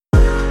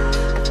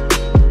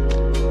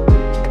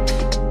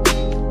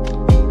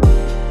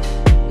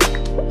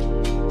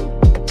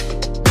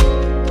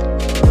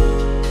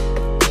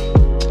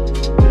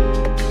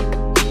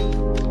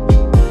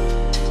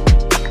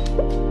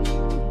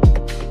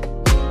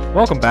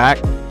Welcome back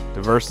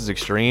to Versus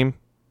Extreme.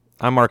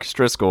 I'm Marcus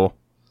Driscoll,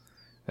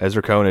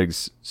 Ezra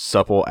Koenig's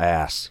supple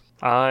ass.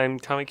 I'm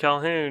Tommy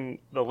Calhoun,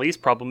 the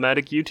least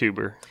problematic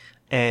YouTuber.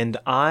 And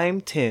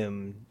I'm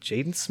Tim,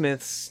 Jaden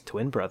Smith's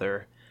twin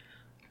brother.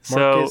 So,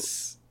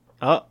 Marcus.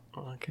 Oh,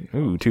 okay.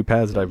 Ooh, two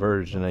paths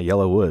diverged in a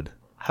yellow wood.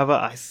 how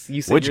about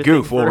you say Which your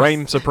goof thing will first?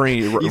 reign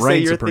supreme? You say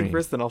Reign your supreme. thing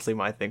first, then I'll say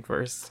my thing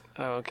first.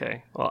 Oh,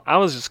 okay. Well, I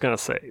was just gonna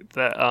say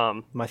that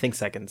My thing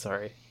second.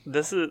 Sorry.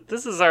 this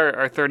is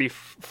our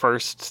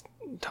 31st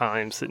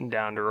time sitting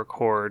down to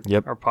record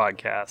Yep. our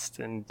podcast,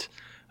 and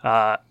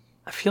I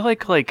feel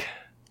like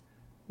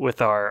with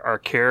our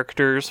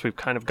characters, we've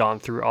kind of gone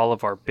through all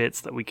of our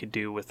bits that we could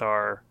do with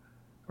our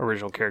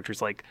original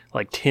characters. Like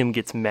Tim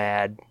gets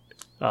mad,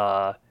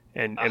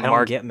 and I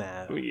Mark don't get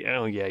mad.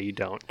 Oh yeah, you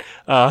don't.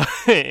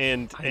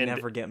 And I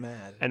never get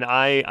mad. And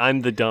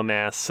I'm the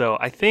dumbass, so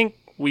I think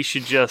we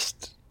should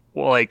just,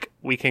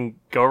 we can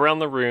go around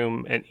the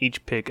room and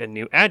each pick a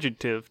new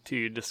adjective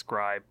to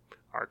describe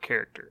our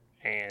character.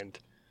 And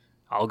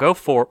I'll go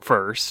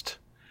first.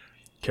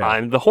 Okay.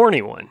 I'm the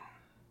horny one.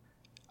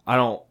 I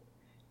don't.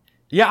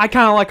 Yeah, I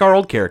kind of like our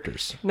old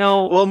characters.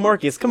 No, Well,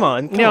 Marcus, come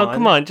on.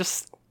 come on,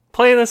 just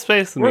play in this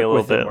space with me a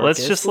little bit. Let's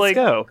Marcus. just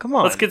go. Come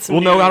on. let's get some.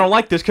 Well, no, new- I don't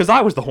like this because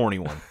I was the horny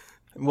one.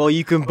 Well,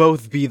 you can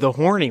both be the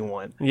horny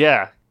one.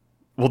 Yeah,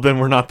 Well, then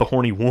we're not the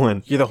horny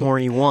one. You're the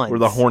horny one. We're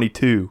the horny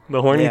two.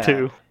 the horny Yeah.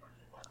 too.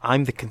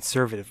 I'm the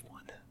conservative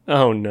one.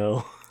 Oh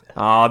no.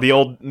 Ah, the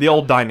old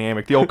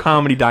dynamic, the old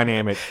comedy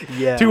dynamic.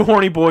 Yeah. Two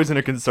horny boys and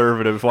a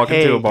conservative walking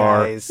Hey to a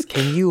bar. guys,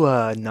 can you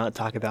not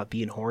talk about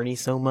being horny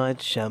so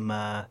much?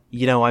 I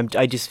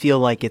just feel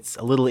like it's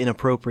a little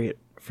inappropriate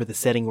for the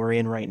setting we're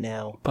in right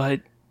now. But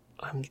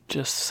I'm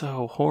just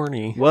so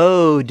horny.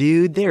 Whoa,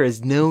 dude, there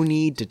is no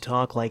need to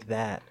talk like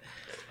that.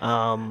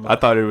 I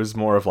thought it was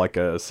more of like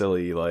a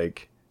silly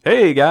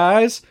hey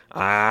guys,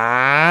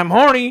 I'm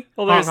horny.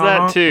 Well, there's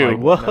that too.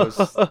 Like, that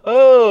was-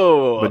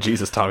 Whoa! but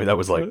Jesus, Tommy, that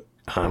was like,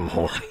 I'm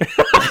horny.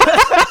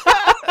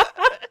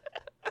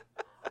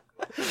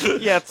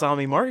 Yeah,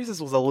 Tommy, Marcus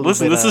was a little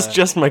Listen, bit, this is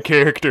just my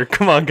character.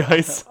 Come on,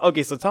 guys.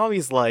 Okay, so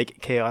Tommy's like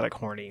chaotic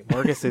horny.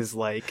 Marcus is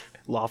like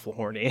lawful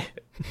horny.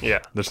 Yeah.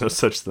 There's no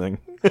such thing.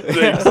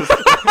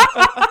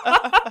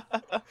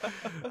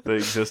 They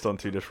exist on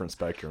two different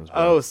spectrums. Bro.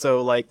 Oh,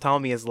 so like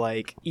Tommy is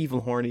like evil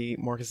horny,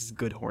 Marcus is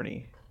good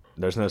horny.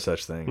 There's no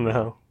such thing.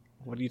 No.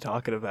 What are you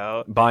talking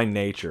about? By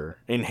nature,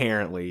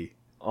 inherently,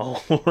 all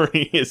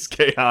horny is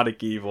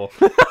chaotic evil.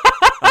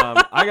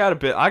 I got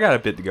a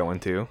bit to go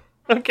into.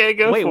 Okay,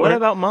 go Wait, for what it.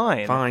 about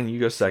mine? Fine, you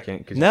go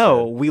second. 'Cause you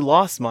No, we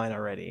lost mine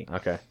already. said-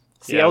 okay.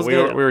 See, Yeah, I was we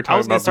gonna, were I talking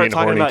was gonna about start being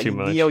talking horny about too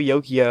much. Neo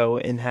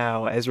Yokio and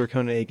how Ezra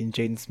Koenig and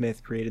Jaden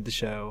Smith created the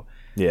show,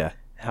 Yeah.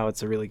 how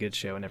it's a really good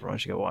show and everyone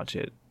should go watch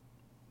it.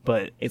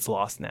 But it's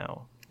lost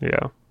now.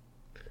 Yeah.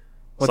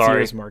 What's Sorry.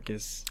 yours,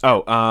 Marcus?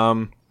 Oh,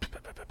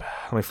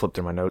 let me flip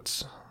through my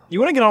notes. You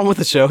want to get on with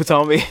the show,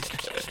 Tommy?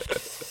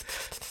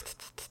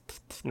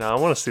 No, I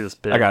want to see this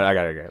bit. I got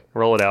it.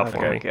 Roll it out for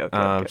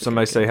me.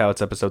 Somebody say how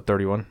it's episode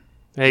 31.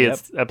 Hey, Yep.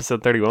 it's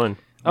episode 31. We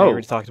Oh.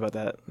 already talked about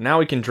that. Now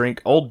we can drink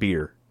old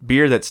beer.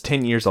 Beer that's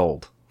 10 years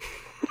old.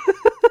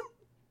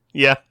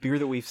 Yeah, Beer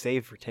that we've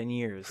saved for 10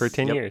 years. for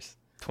 10 Yep. years.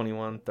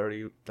 21,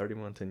 30,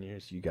 31, 10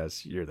 years. You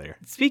guys, you're there.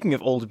 Speaking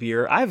of old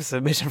beer, I have a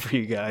submission for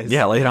you guys.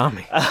 Yeah, lay it on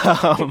me.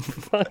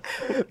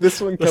 This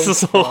one comes This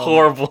is a from,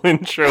 horrible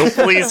intro.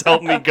 Please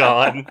help me,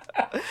 God.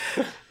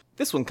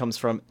 This one comes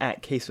from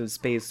at Case of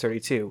Spades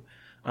 32.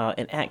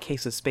 And at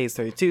Case of Spades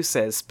 32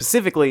 says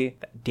specifically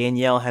that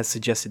Danielle has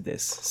suggested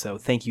this. So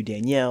thank you,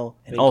 Danielle.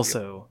 And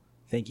also,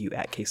 thank you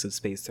at Case of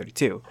Spades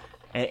 32.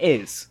 And it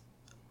is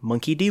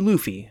Monkey D.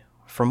 Luffy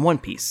from One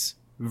Piece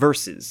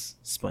versus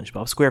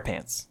SpongeBob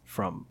SquarePants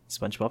from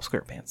SpongeBob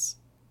SquarePants.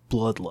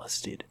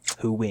 Bloodlusted.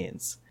 Who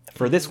wins?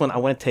 For this one, I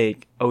want to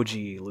take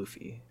OG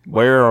Luffy.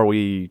 Where are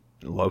we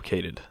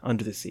located?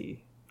 Under the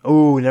sea.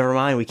 Oh, never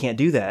mind. We can't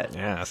do that.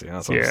 Yeah, see,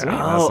 that's Yeah. what I'm saying.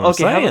 That's Oh, what I'm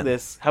okay. How saying. about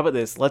this? How about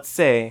this? Let's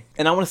say,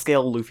 and I want to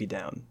scale Luffy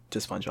down to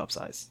SpongeBob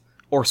size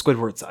or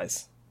Squidward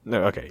size.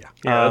 No, okay, yeah.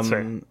 Yeah, that's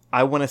fair.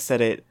 I want to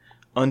set it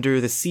under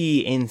the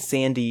sea in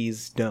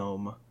Sandy's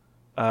dome,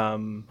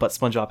 but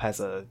SpongeBob has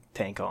a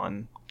tank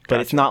on. But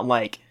it's not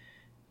like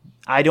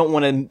I don't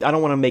want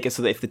to make it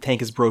so that if the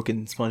tank is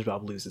broken,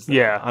 SpongeBob loses. That.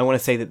 Yeah. I want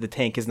to say that the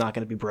tank is not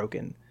going to be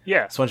broken.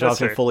 Yeah, SpongeBob that's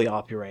can fair. fully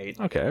operate.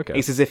 Okay.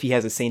 It's as if he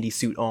has a Sandy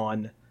suit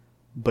on,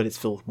 but it's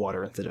filled with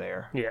water instead of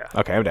air. Yeah.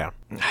 Okay, I'm down.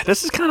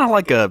 This is kind of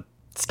like a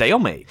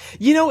stalemate.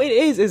 You know, it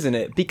is, isn't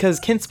it? Because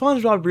can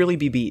SpongeBob really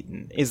be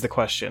beaten is the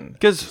question.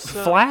 Because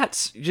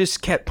Flats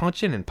just kept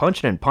punching and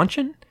punching and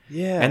punching.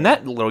 Yeah. And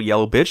that little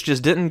yellow bitch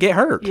just didn't get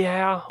hurt.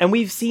 Yeah. And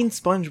we've seen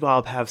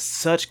SpongeBob have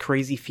such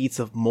crazy feats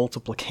of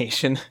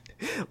multiplication,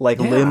 like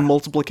Yeah. limb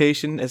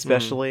multiplication,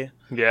 especially.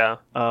 Yeah.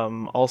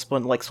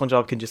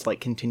 SpongeBob can just like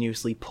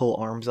continuously pull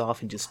arms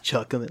off and just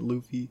chuck them at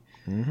Luffy,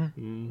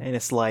 and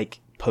it's like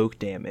poke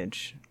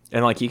damage.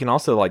 And like he can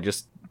also like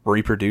just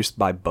reproduce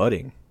by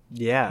budding.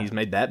 Yeah. He's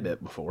made that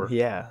bit before.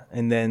 Yeah.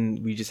 And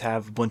then we just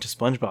have a bunch of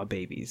SpongeBob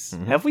babies.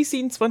 Mm-hmm. Have we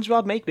seen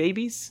SpongeBob make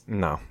babies?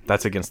 No,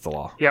 that's against the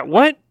law Yeah,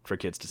 what? for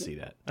kids to see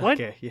that. What?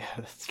 Okay, yeah.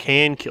 That's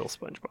Can kill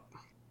SpongeBob.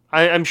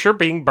 I'm sure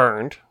being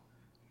burned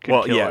could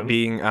Well, kill yeah, him.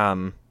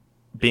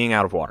 being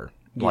out of water.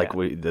 Like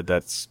Yeah.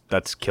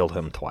 that's killed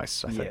him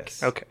twice, I think.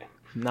 Yes. Okay.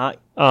 Not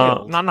Uh,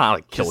 killed, Not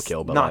like just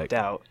kill, but knocked like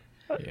out.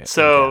 yeah,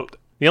 So uncapped.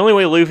 the only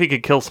way Luffy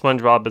could kill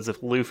SpongeBob is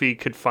if Luffy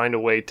could find a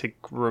way to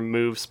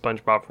remove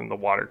SpongeBob from the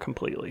water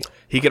completely.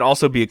 He could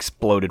also be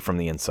exploded from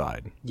the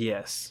inside,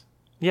 Yes.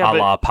 Yeah, a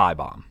la pie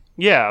bomb.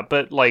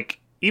 but like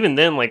even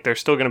then, like there's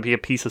still going to be a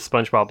piece of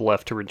SpongeBob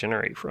left to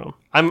regenerate from.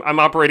 I'm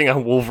operating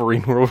on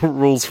Wolverine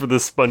rules for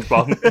this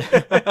SpongeBob.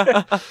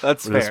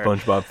 That's For the fair.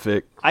 SpongeBob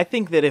fic. I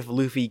think that if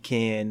Luffy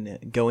can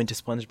go into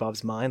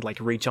SpongeBob's mind, like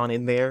reach on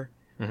in there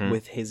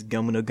with his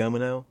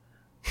Gomuno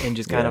and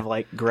just kind Yeah. of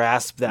like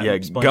grasp that Yeah,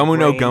 sponge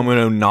Gomuno brain.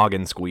 Gomuno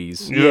noggin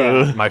squeeze.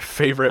 Yeah. My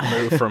favorite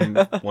move from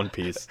One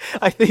Piece.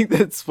 I think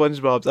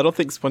that I don't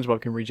think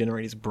SpongeBob can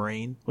regenerate his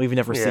brain. We've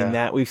never Yeah. seen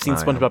that. We've seen Oh,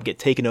 yeah. SpongeBob get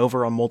taken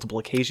over on multiple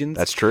occasions.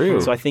 That's true.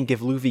 So I think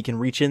if Luffy can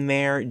reach in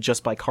there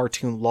just by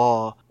cartoon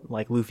law,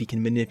 like Luffy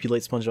can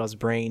manipulate SpongeBob's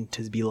brain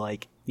to be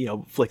like,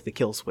 flick the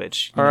kill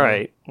switch. you All know?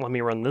 right, let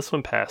me run this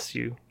one past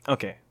you.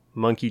 Okay.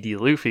 Monkey D.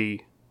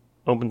 Luffy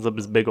opens up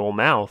his big old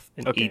mouth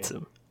and Okay. eats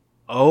him.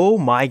 Oh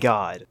my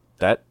god.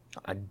 That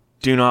I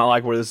do not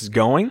like where this is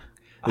going.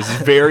 This is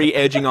very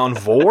edging on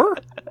Vor.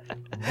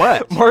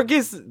 But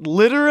Marcus,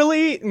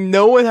 literally,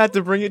 no one had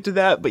to bring it to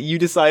that, but you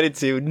decided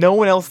to. No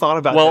one else thought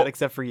about Well, that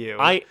except for you.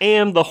 I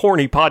am the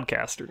horny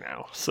podcaster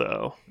now,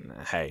 so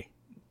hey,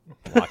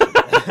 watch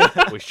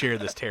it. We share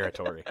this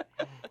territory.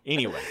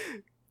 Anyway,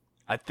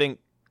 I think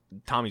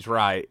Tommy's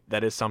right.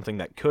 That is something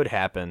that could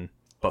happen,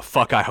 but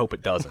fuck, I hope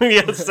it doesn't.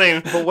 yeah,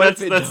 same. But what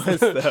if it does,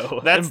 though?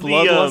 That's and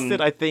Bloodlusted,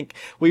 the I think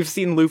we've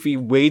seen Luffy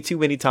way too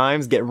many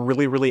times get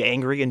really, really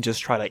angry and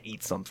just try to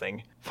eat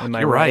something. Am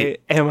I you're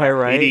right. Am I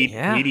right?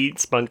 he'd eat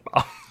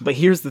SpongeBob. But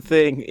here's the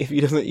thing: if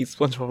he doesn't eat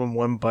SpongeBob in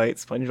one bite,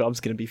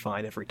 SpongeBob's gonna be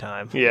fine every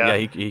time. yeah,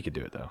 Yeah, he could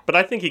do it though. but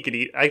I think he could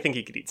eat. I think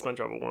he could eat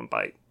SpongeBob with one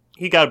bite.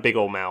 He got a big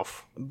old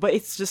mouth. But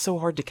it's just so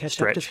hard to catch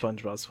up to Stretch.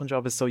 SpongeBob.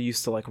 SpongeBob is so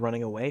used to like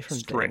running away from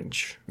things.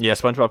 Stretch. Yeah,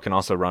 SpongeBob can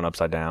also run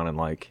upside down and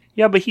like.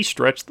 Yeah, but he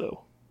stretched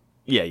though.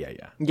 Yeah.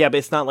 Yeah, but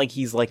it's not like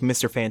he's like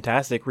Mr.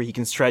 Fantastic where he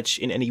can stretch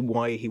in any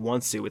way he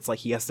wants to. It's like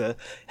he has to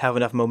have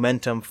enough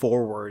momentum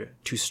forward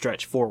to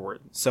stretch forward.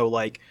 So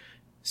like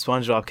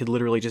SpongeBob could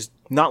literally just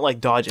not like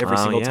dodge every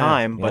Oh, single yeah,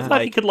 time, yeah. I but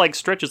thought he like could like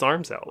stretch his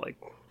arms out, like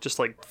just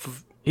like.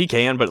 He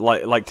can, but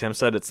like Tim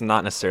said, it's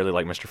not necessarily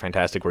like Mr.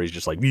 Fantastic where he's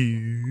just like. where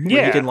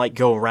Yeah. he can like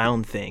go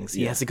around things.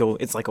 He has to go.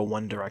 It's like a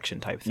One Direction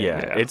type thing.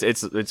 Yeah, Yeah.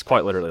 it's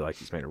quite literally like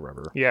he's made of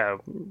rubber. Yeah,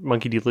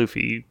 Monkey D.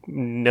 Luffy,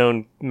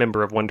 known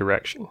member of One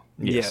Direction.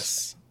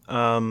 Yes.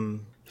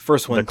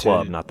 First one. The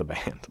club, to, not the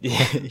band.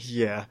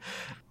 yeah.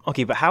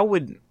 Okay, but how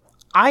would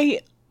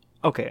I?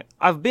 Okay,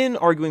 I've been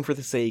arguing for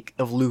the sake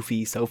of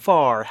Luffy so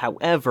far.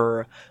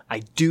 However, I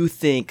do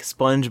think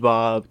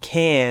SpongeBob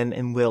can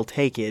and will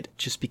take it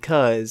just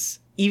because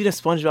even if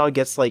SpongeBob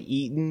gets like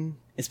eaten,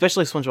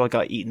 especially if SpongeBob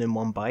got eaten in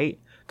one bite,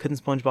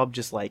 couldn't SpongeBob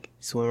just like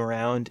swim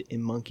around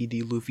in Monkey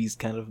D. Luffy's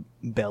kind of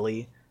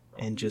belly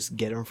and just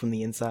get him from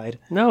the inside?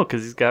 No,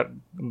 because he's got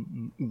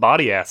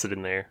body acid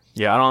in there.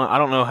 Yeah, I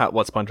don't know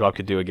what SpongeBob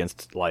could do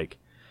against like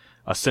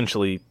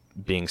essentially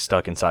being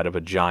stuck inside of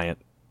a giant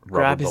rubber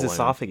Grab his balloon.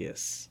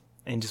 esophagus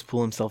and just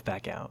pull himself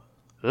back out.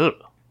 Ugh.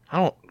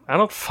 I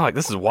don't fuck.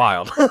 This is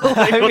wild.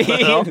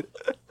 I mean,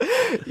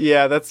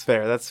 yeah, that's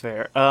fair. That's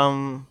fair.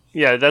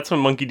 Yeah, that's when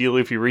Monkey D.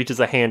 Luffy reaches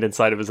a hand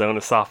inside of his own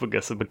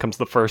esophagus and becomes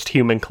the first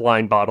human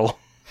Klein bottle.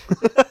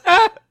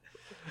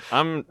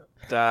 I'm.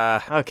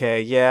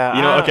 Okay, yeah.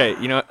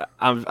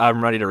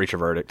 I'm ready to reach a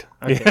verdict.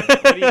 Okay.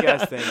 What do you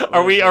guys think?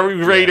 Are we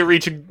ready to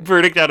reach a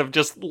verdict out of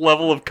just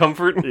level of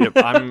comfort? Yep,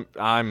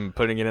 I'm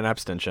putting it in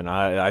abstention.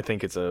 I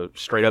think it's a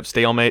straight up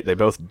stalemate. They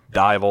both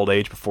die of old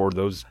age before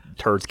those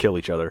turds kill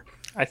each other.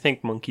 I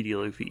think Monkey D.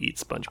 Luffy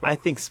eats SpongeBob. I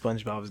think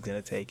SpongeBob's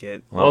gonna take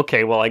it.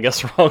 Okay, well, I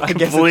guess we're all guess it's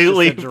just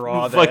completely a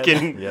draw then.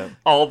 fucking Yeah.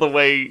 all the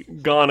way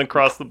gone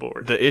across the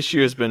board. The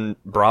issue has been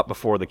brought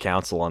before the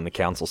council, and the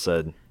council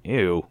said,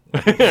 "Ew,"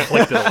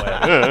 flicked it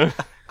away.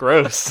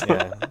 Gross.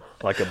 Yeah,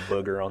 like a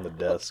booger on the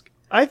desk.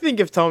 I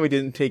think if Tommy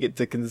didn't take it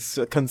to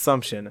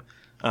consumption,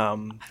 Yeah,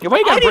 why you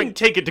I gotta didn't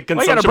take it to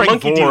why you gotta consumption. bring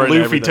Monkey D. Vor and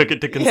Luffy everything? took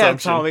it to yeah,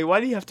 consumption. Tommy, why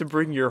do you have to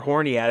bring your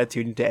horny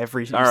attitude into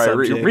every All right,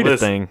 subject? read a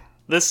Listen. thing.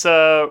 This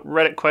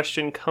Reddit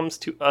question comes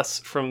to us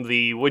from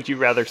the Would You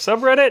Rather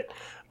subreddit.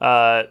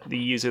 The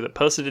user that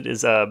posted it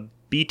is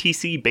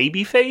BTC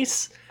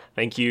Babyface.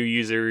 Thank you,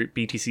 user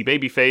BTC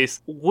Babyface.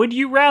 Would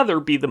you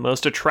rather be the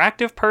most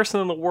attractive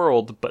person in the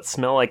world but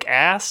smell like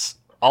ass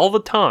all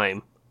the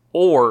time,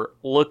 or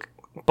look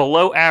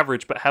below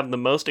average but have the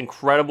most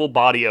incredible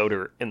body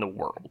odor in the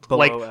world?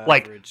 Below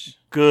like average.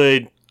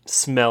 good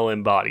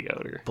smelling body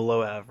odor.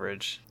 Below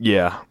average.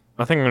 Yeah,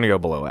 I think I'm gonna go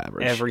below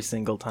average. Every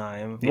single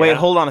time. Yeah. Wait,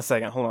 hold on a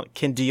second. Hold on.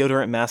 Can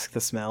deodorant mask the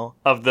smell?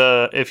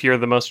 If you're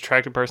the most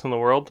attractive person in the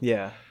world,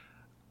 Yeah.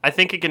 I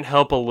think it can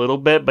help a little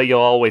bit, but you'll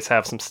always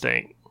have some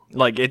stink.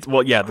 Like it's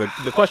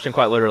the question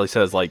quite literally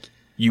says like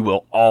you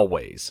will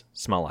always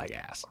smell like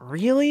ass.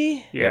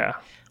 Really? Yeah.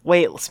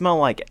 Wait, smell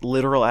like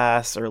literal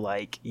ass or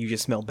like you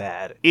just smell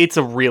bad? It's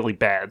a really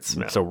bad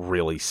smell. It's a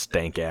really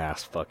stank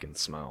ass fucking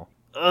smell.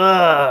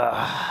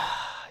 Ugh.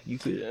 You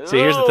could. See,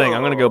 here's the thing.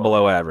 I'm gonna go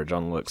below average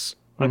on looks.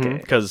 Okay.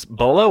 Because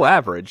below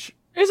average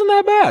isn't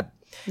that bad.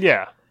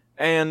 Yeah.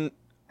 And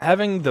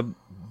having the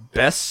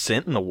best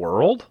scent in the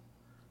world,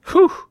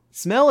 whew.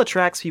 Smell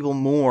attracts people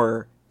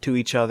more to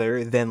each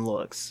other than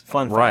looks.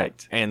 Fun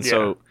fact. And Yeah.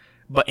 so,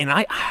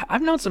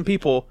 I've known some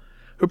people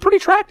who are pretty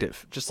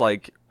attractive, just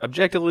like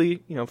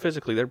objectively,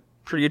 physically, they're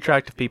pretty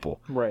attractive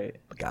people. Right.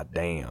 But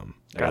goddamn,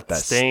 I Got got that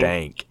stank.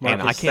 stank, and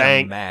Got I can't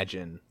stank.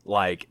 imagine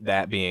like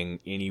that being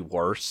any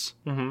worse.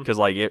 Mhm. Because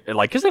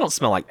because they don't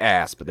smell like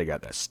ass, but they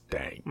got that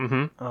stank.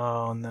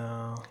 Oh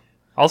no.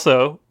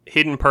 Also,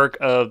 hidden perk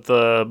of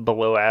the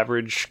below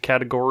average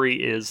category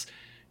is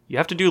you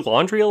have to do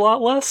laundry a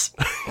lot less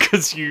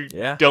because you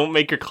Yeah. don't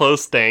make your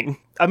clothes stink.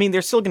 I mean,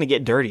 they're still gonna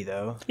get dirty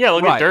though. Yeah,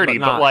 they'll Right, get dirty,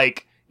 but but not-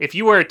 like if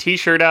you wear a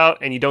t-shirt out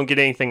and you don't get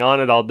anything on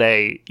it all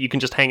day, you can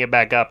just hang it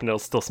back up and it'll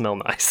still smell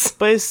nice.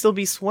 But it'd still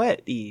be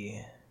sweaty.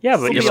 Yeah,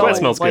 but Still your be sweat all,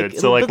 smells good,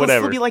 so but like it'll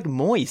whatever. still be like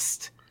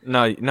moist.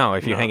 No,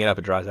 if you hang it up,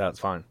 it dries out. It's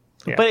fine.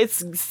 Yeah. But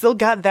it's still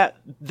got that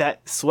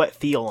sweat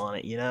feel on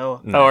it, you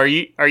know? Oh, are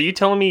you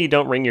telling me you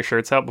don't wring your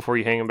shirts out before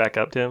you hang them back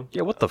up, Tim?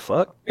 Yeah, what the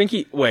fuck?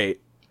 Pinky, wait.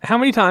 How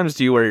many times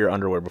do you wear your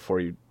underwear before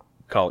you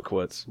call it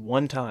quits?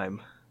 One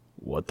time.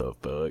 What the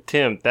fuck?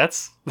 Tim,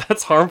 that's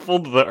harmful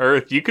to the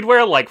earth. You could wear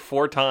it like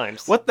 4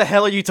 times. What the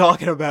hell are you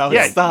talking about?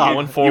 Yeah,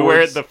 Stop. You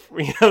wear it the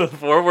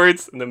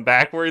forwards and then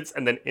backwards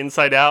and then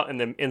inside out and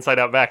then inside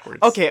out backwards.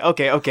 Okay.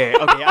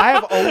 I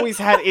have always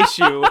had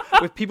issue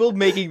with people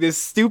making this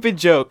stupid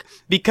joke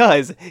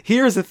because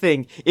here's the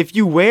thing. If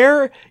you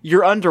wear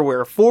your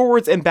underwear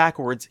forwards and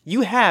backwards,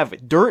 you have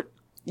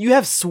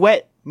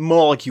sweat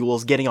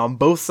molecules getting on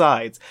both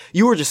sides.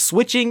 You are just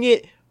switching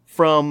it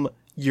from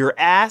your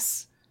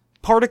ass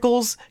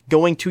particles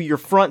going to your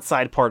front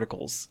side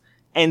particles.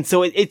 And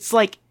so it's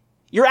like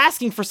you're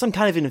asking for some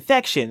kind of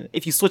infection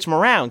if you switch them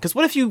around. Because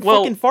what if you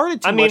fucking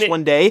farted too much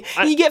one day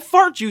and you get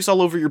fart juice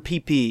all over your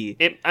pee-pee?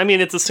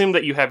 It's assumed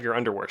that you have your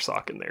underwear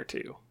sock in there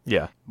too.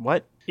 Yeah.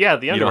 What? Yeah,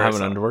 the You underwear don't have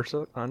sock.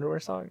 an underwear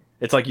sock?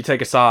 It's like you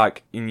take a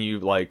sock and you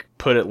like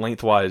put it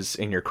lengthwise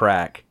in your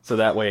crack, so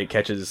that way it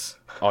catches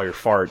all your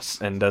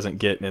farts and doesn't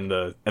get in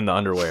the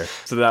underwear.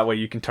 So that way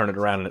you can turn it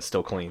around and it's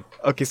still clean.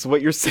 Okay, so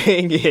what you're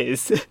saying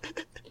is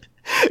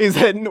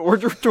that in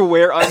order to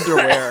wear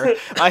underwear,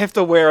 I have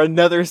to wear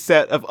another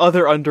set of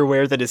other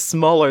underwear that is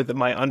smaller than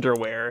my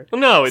underwear.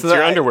 No, it's So your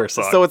that- underwear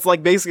sock. So it's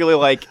like basically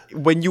like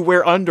when you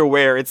wear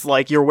underwear, it's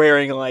like you're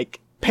wearing like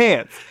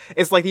pants.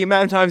 It's like the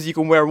amount of times you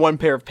can wear one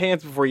pair of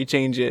pants before you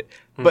change it,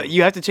 but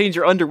you have to change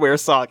your underwear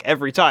sock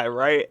every time,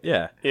 right?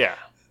 Yeah. yeah.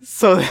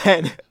 So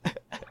then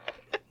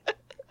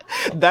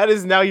that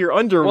is now your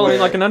underwear. Well, I mean,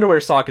 like an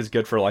underwear sock is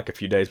good for like a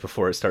few days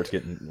before it starts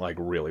getting like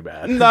really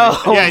bad. no.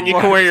 Yeah, and you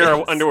can wear your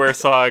Marcus. underwear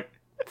sock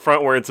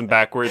frontwards and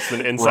backwards,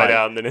 then inside Right.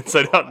 out, and then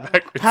inside out and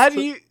backwards. How do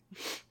you?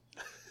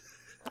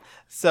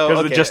 So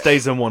Because okay. it just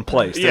stays in one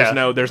place.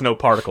 Yeah. There's no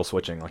particle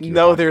switching like you were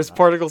No, talking there's about.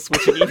 particle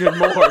switching even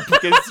more because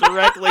it's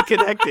directly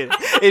connected.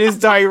 It is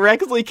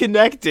directly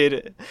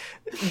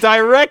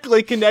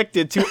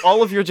connected to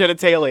all of your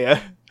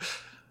genitalia.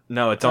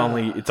 No, it's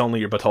only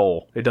your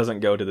butthole. It doesn't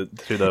go to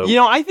the. You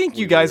know, I think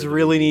you guys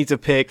really need to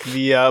pick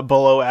the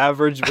below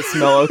average but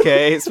smell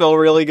okay, smell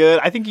really good.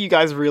 I think you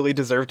guys really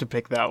deserve to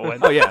pick that one.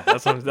 Oh yeah,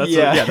 that's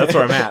Yeah. that's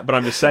where I'm at. But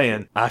I'm just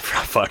saying, I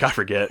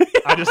forget.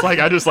 I just like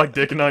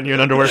dicking on you. An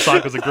underwear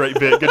sock was a great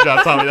bit. Good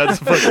job, Tommy. That's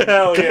fucking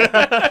Hell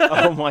yeah.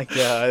 Oh my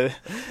god.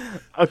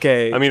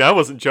 Okay. I mean, I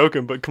wasn't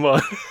joking, but come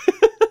on.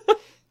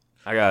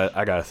 I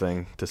got a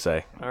thing to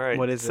say. All right,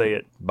 What is say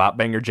it? it? Bop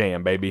banger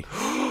jam, baby.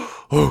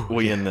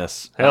 We in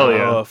this. Hell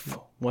yeah.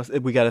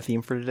 We got a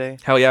theme for today?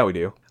 Hell yeah, we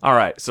do. All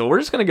right, so we're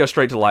just gonna go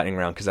straight to the lightning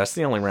round because that's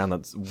the only round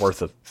that's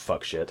worth of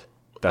fuck shit.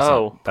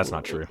 That's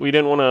not true. We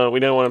didn't want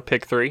to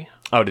pick 3.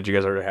 Oh, did you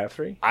guys already have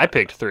 3? I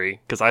picked 3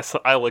 because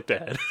I looked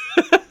ahead.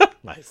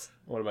 Nice.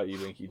 What about you,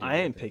 Winky? I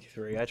didn't pick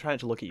 3. I tried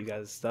to look at you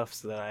guys' stuff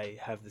so that I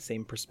have the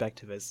same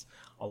perspective as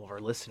all of our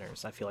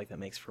listeners. I feel like that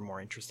makes for more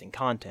interesting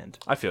content.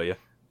 I feel you.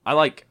 I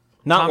like.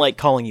 Not Tom- like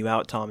calling you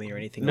out, Tommy, or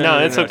anything. No,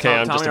 it's okay.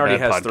 I'm Tommy just a already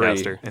bad has 3,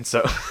 podcaster. and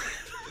so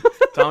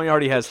Tommy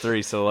already has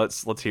 3. So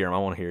let's hear him. I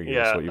want to hear you.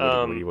 Yeah,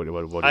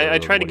 I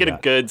tried to get a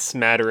good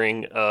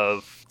smattering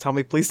of.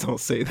 Tommy, please don't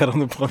say that on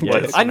the podcast.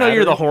 Yes. I know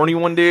you're the horny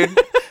one, dude.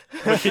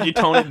 But could you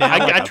tone it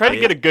down? I tried to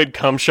get a good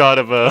cum shot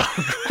of a.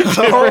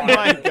 Oh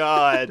my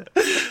god.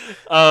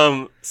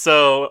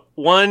 So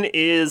one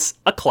is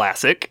a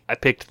classic. I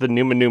picked the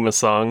Numa Numa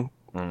song.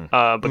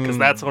 Because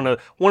that's one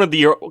of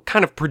the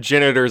kind of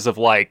progenitors of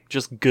like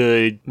just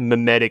good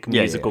mimetic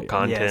musical yeah.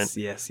 content.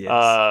 Yes.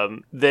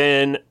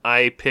 Then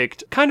I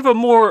picked kind of a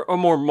more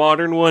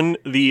modern one.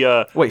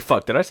 The Wait,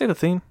 fuck! Did I say the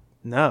theme?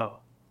 No.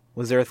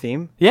 Was there a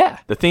theme? Yeah,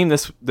 the theme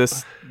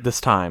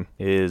this time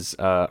is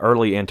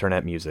early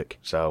internet music.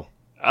 So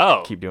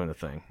keep doing the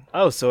thing.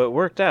 Oh, so it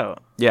worked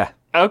out. Yeah.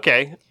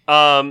 Okay.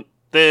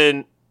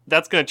 Then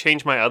that's gonna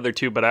change my other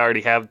two, but I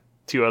already have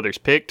two others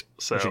picked.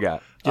 So What you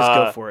got? Just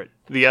go for it.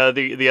 The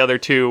other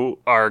two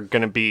are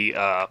gonna be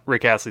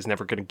Rick Astley's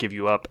 "Never Gonna Give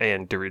You Up"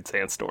 and Darude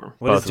Sandstorm.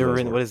 What is Both of those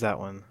Durin? work. What is that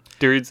one?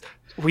 Darude's.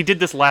 We did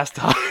this last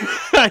time.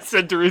 I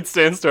said Darude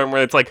Sandstorm,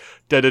 where it's like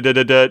da da da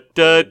da da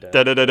da da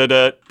da da da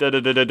da da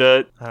da da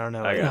da. I don't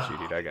know. I got you,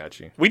 dude. I got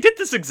you. We did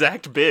this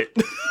exact bit.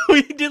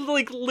 We did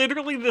like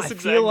literally this I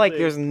exact. feel like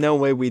thing. there's no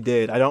way we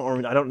did. I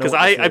don't know. Because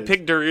what I this is.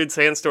 picked Darude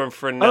Sandstorm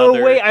for another.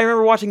 Oh wait, I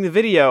remember watching the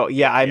video.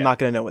 Yeah, I'm not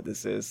gonna know what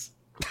this is.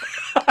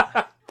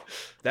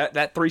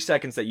 That 3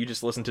 seconds that you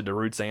just listened to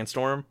Darude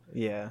Sandstorm,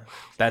 Yeah.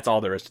 that's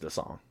all there is to the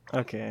song.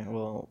 Okay.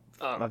 Well,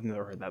 I've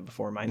never heard that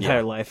before in my Yeah.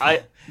 entire life.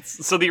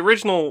 So the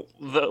original,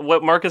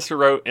 what Marcus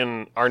wrote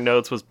in our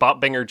notes was Bop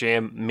Banger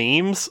Jam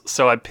memes.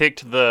 So I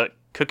picked the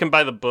Cooking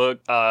by the Book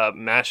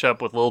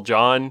mashup with Lil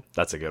Jon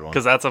That's a good one.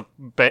 because that's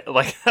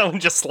like that one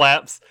just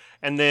slaps.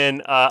 And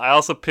then I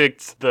also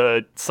picked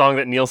the song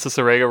that Neil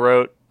Cicerega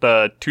wrote,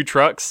 the Two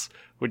Trucks,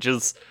 which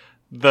is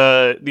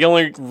the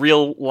only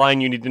real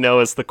line you need to know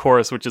is the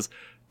chorus, which is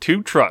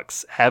two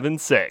trucks having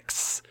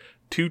sex,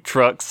 two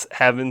trucks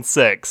having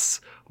sex.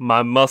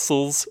 My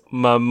muscles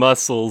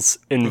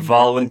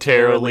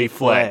involuntarily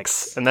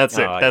flex, and that's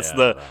it. Oh, That's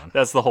yeah,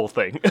 that's the whole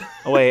thing.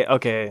 Oh, wait.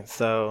 Okay.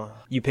 So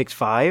you picked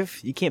 5.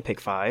 You can't pick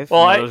 5.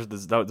 Well,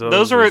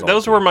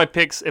 those were my. my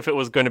picks if it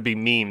was going to be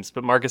memes,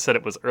 but Marcus said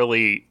it was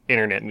early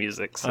internet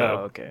music, so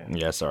Oh, okay.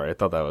 Yeah, sorry. I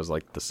thought that was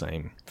like the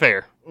same.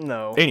 fair.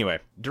 No. Anyway,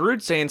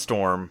 Darude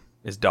Sandstorm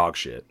is dog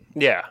shit.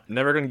 Yeah.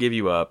 Never Gonna Give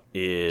You Up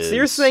is. So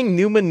you're saying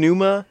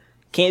Numa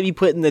can't be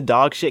put in the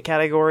dog shit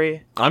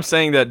category? I'm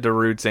saying that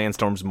Darude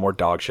Sandstorm's more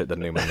dog shit than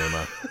Numa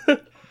Numa.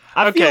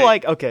 I Okay. feel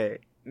like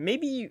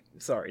maybe you.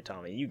 Sorry,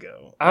 Tommy, you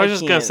go. I was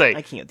just gonna can't- say,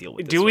 I can't deal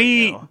with this Do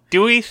we right now.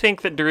 do we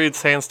think that Darude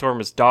Sandstorm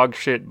is dog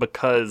shit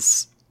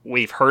because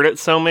we've heard it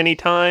so many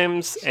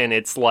times and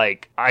it's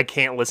like I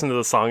can't listen to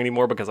the song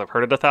anymore because I've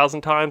heard it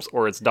 1,000 times,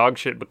 or it's dog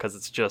shit because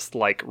it's just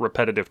like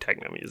repetitive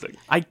techno music?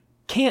 I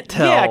can't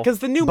tell. Yeah, 'cause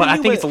the Numa But I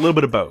Numa- think it's a little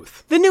bit of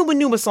both. The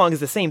Numa song is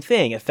the same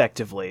thing,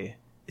 effectively.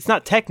 It's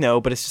not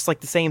techno, but it's just like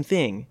the same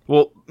thing.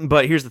 Well,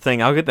 but here's the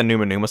thing. I'll get the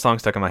Numa Numa song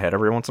stuck in my head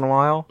every once in a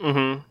while.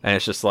 Mm-hmm. And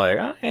it's just like,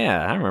 oh,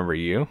 yeah, I remember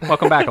you.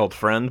 Welcome back, old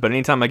friend. But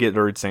anytime I get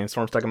Darude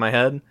Sandstorm stuck in my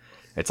head,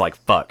 it's like,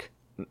 fuck.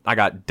 I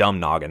got dumb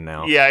noggin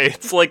now. Yeah,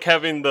 it's like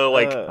having the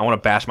like. I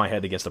want to bash my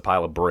head against a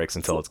pile of bricks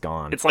until it's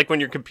gone. It's like when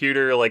your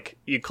computer, like,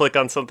 you click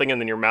on something and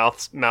then your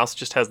mouse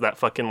just has that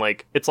fucking,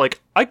 like, it's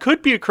like, I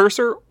could be a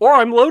cursor or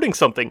I'm loading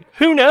something.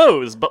 Who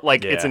knows? But,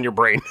 like, it's Yeah. in your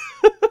brain.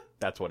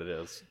 That's what it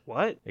is.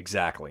 What?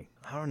 Exactly.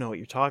 I don't know what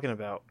you're talking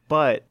about.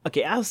 But,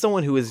 okay, as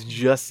someone who has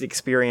just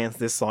experienced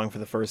this song for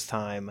the first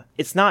time,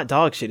 it's not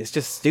dog shit, it's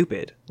just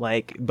stupid.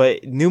 Like,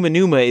 but Numa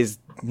is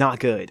not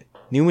good.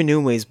 Numa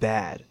is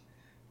bad.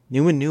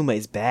 Numa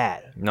is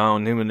bad. No,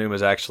 Numa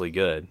Numa's actually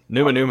good.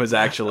 Numa Numa's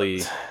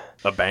actually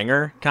a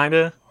banger, kind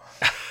of.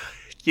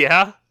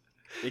 Yeah?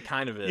 It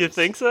kind of is. You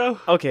think so?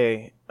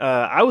 Okay,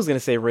 I was gonna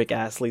say Rick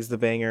Astley's the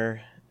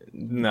banger.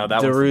 No,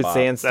 that one's the Darude bop.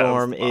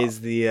 Sandstorm That was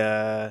the bop.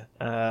 is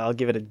the, I'll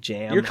give it a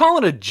jam. You're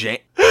calling it a jam.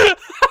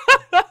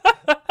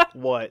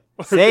 What?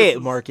 Say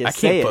it, Marcus. I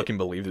say can't it. fucking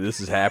believe that this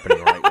is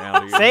happening right now,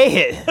 dude.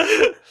 Say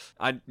it.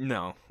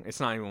 No, it's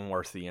not even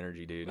worth the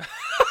energy, dude.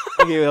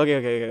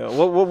 Okay.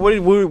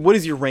 What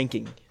is your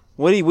ranking?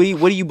 What do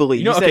you believe?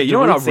 You know- said okay, you know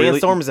what Darude I really-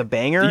 Sandstorm is a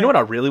banger. You know what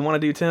I really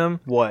want to do, Tim?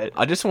 What?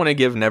 I just want to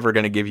give Never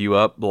Gonna Give You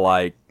Up,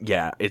 like,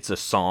 yeah, it's a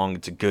song,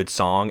 it's a good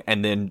song,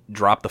 and then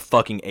drop the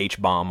fucking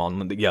H-bomb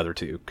on the other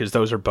two, because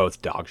those are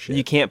both dog shit.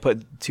 You can't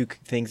put two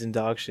things in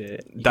dog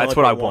shit. You can That's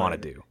only what I put wanna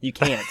one. do. You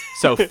can't.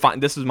 So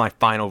this is my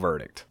final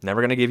verdict.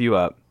 Never Gonna Give You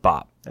Up,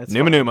 bop. That's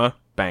Numa fine. Numa,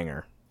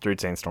 banger. Darude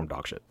Sandstorm,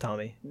 dog shit.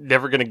 Tommy.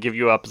 Never Gonna Give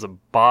You Up as a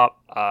bop.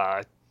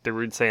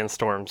 Darude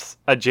Sandstorm's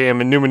a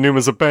jam and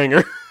Numa's a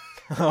banger.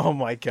 Oh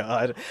my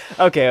god.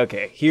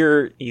 Okay.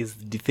 Here is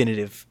the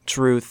definitive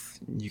truth.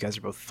 You guys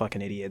are both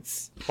fucking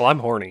idiots. Well, I'm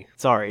horny.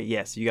 Sorry,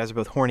 yes, you guys are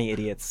both horny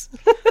idiots.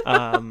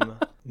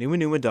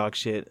 Numa dog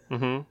shit.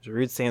 Mm-hmm.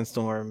 Darude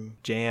Sandstorm,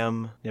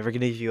 jam, Never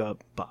Gonna Give You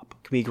Up, bop.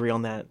 Can we agree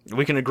on that?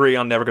 We can agree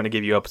on Never Gonna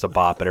Give You Up as a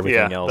bop, but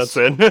everything Yeah, else...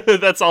 that's it.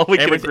 That's all we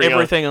can agree on.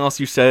 everything else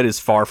you said is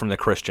far from the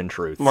Christian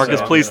truth. Marcus,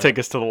 so- please take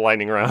us to the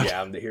lightning round.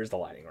 Yeah, here's the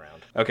lightning round.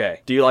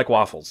 Okay, do you like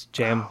waffles?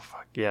 Jam.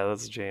 Fuck, yeah,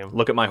 that's a jam.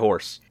 Look at my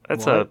horse.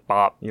 That's What? a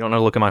bop. You don't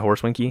know Look at My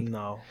Horse, Winky?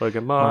 No. Look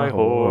at my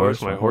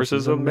horse. My horse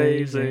is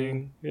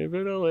amazing. Give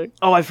it a lick.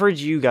 Oh, I've heard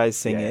you guys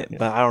sing Yeah, it, yeah.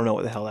 but I don't know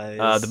what the hell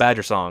that is. The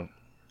Badger song.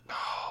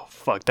 Oh,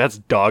 fuck, that's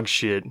dog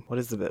shit. What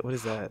is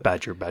that?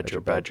 Badger,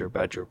 mushroom. Badger.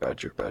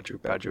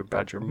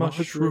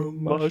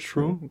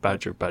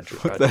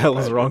 What the hell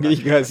is wrong with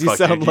you guys? You Fuck,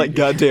 sound dude, like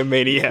goddamn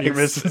maniacs. You're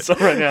missing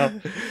something right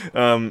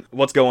now.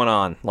 What's going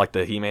on? Like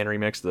the He-Man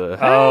remix, the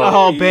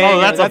Oh,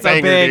 banger. that's a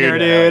banger,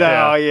 dude.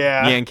 Yeah. Oh,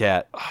 yeah. Nyan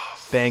Cat.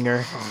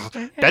 Banger.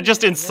 That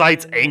just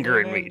incites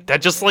anger in me.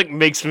 That just like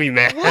makes me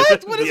mad.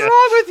 What? What is Yeah.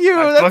 wrong with you?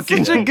 I That's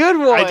fucking- such a good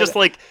one. I just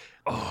like,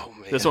 oh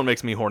man. This one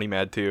makes me horny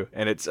mad too,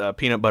 and it's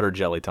peanut butter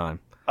jelly time.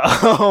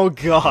 Oh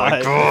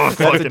God, God,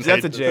 fucking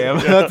that's a hate jam.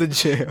 this. That's a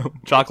jam.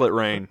 Chocolate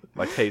Rain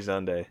by Tay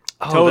Zonday.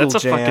 Oh, Total that's a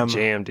jam. fucking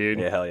jam, dude.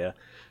 Yeah, hell yeah.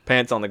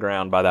 Pants on the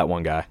Ground by that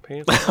one guy.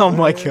 Oh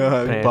my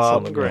God, Pants Bob.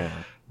 on the ground.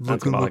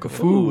 Looking That's like a Bob.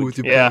 fool with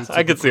your Yeah, pants I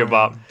on could the see a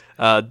Bob.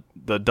 ground.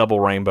 The Double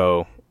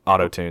Rainbow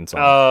auto-tune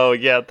song. Oh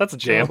yeah, that's a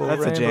jam.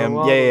 That's a jam.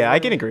 Yeah, I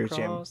can agree with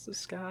jam. The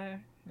sky.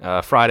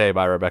 Friday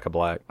by Rebecca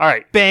Black. All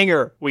right,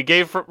 Banger. we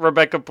gave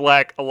Rebecca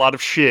Black a lot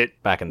of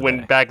shit Back in the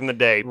day. back in the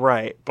day.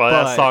 Right. But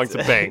that song's a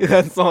banger.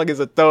 That song is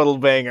a total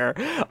banger.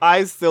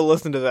 I still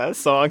listen to that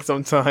song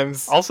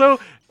sometimes. Also,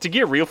 to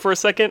get real for a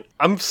second,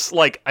 I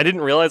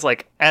didn't realize,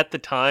 like, at the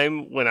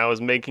time when I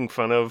was making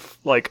fun of,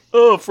 like,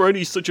 oh,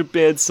 Friday's such a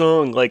bad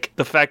song, like,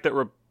 the fact that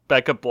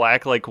Rebecca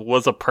Black, like,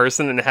 was a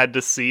person and had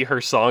to see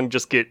her song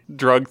just get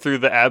drugged through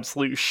the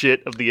absolute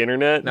shit of the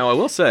internet. Now, I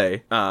will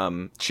say,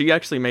 she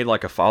actually made,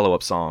 like, a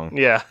follow-up song,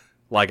 Yeah.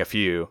 like a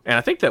few. And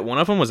I think that one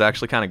of them was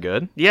actually kind of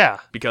good. Yeah.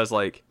 Because,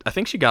 like, I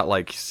think she got,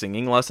 like,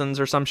 singing lessons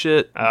or some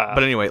shit.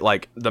 But anyway,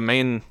 like,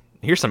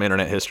 here's some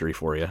internet history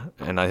for you.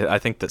 And I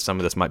think that some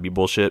of this might be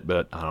bullshit,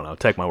 but I don't know.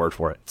 Take my word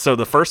for it. So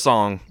the first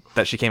song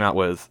that she came out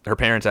with, her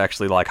parents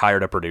actually, like,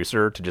 hired a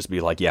producer to just be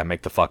like, yeah,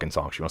 make the fucking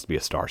song. She wants to be a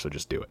star, so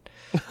just do it.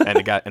 And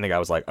the guy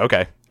was like,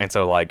 okay. And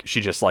so, like, she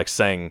just, like,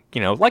 sang,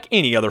 you know, like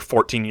any other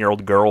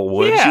 14-year-old girl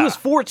would. Yeah. She was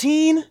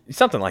 14.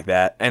 Something like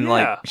that. And, Yeah.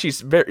 like, she's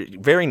very,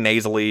 very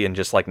nasally and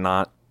just, like,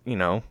 not, you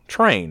know,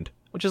 trained.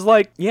 Which is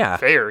like, yeah.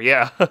 Fair,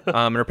 yeah.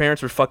 And her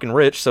parents were fucking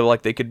rich, so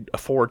like they could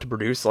afford to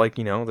produce like,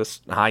 you know,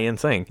 this high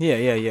end thing.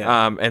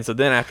 Yeah. And so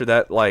then after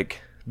that,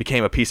 like,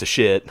 became a piece of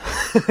shit.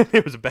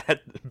 It was bad.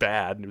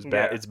 It was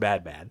bad. Yeah. It's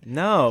bad.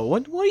 No,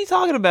 what are you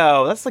talking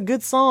about? That's a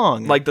good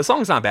song. Like the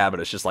song's not bad, but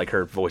it's just like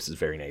her voice is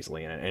very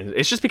nasally in it, and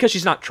it's just because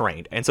she's not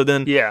trained. And so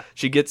then Yeah.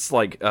 she gets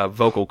like a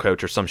vocal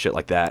coach or some shit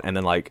like that, and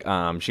then like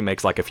she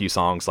makes like a few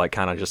songs like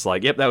kind of just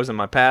like, yep, that was in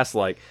my past,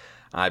 like.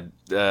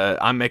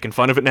 I'm making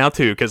fun of it now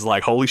too, because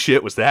like, holy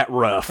shit, was that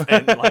rough?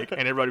 And like,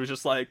 and everybody was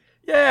just like,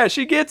 yeah,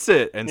 she gets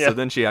it. And Yeah. so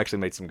then she actually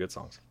made some good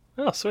songs.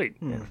 Oh, sweet.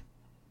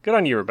 Good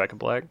on you, Rebecca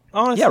Black.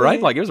 honestly, Yeah,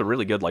 right. Like it was a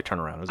really good like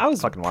turnaround. It I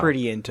was fucking wild.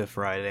 pretty into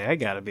Friday. I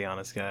gotta be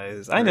honest,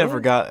 guys. I never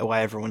got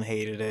why everyone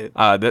hated it.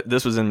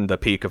 This was in the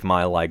peak of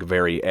my like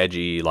very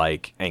edgy,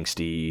 like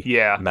angsty,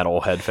 Yeah.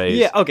 metalhead phase.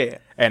 Yeah, okay.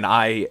 And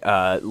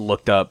I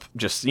looked up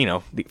just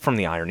from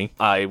the irony.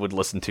 I would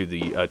listen to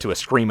to a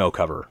screamo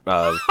cover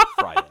of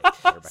Friday. by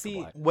Rebecca See,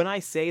 Black. when I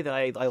say that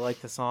I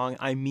like the song,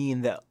 I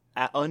mean that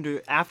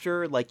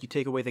after like you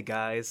take away the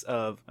guise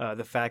of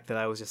the fact that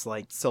I was just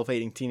like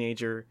self-hating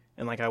teenager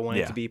and like I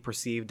wanted Yeah. to be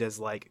perceived as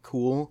like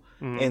cool,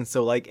 and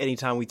so like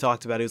anytime we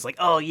talked about it, it was like,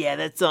 oh yeah,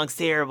 that song's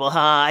terrible, huh?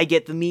 I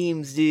get the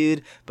memes,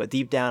 dude. But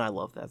deep down, I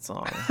love that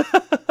song.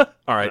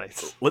 All right,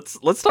 Nice.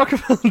 let's talk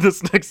about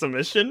this next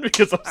submission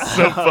because I'm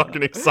so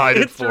fucking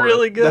excited It's for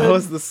really it. good. That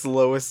was the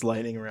slowest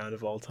lightning round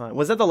of all time.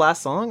 Was that the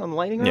last song on the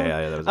lightning round?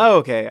 Yeah, that was it. Oh,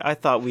 okay. I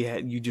thought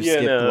you just Yeah,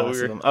 skipped no, lots we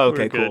of were- them. Oh, we were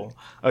okay, good. cool.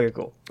 Okay,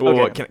 cool.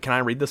 Whoa, Okay. can I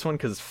read this one?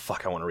 Because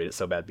fuck, I want to read it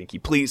so bad,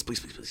 Binky. Please,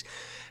 Binky, please.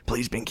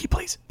 Binky,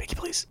 please. Binky,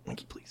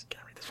 please.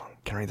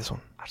 Can I read this one?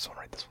 I just want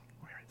to read this one.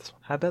 Let me read this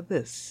one. How about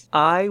this?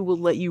 I will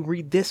let you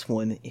read this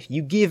one if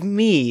you give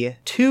me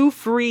 2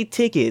 free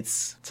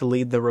tickets to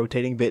lead the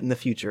rotating bit in the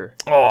future.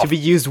 Oh. To be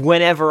used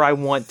whenever I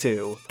want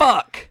to.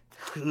 Fuck.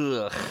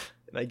 Ugh.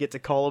 And I get to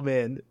call them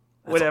in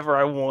whenever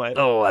I want.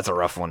 Oh, that's a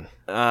rough one.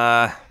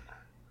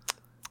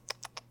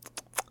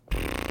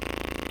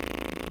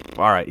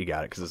 All right, you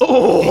got it. Cause it's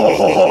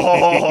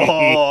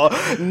Oh,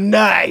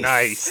 nice.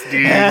 Nice,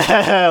 dude.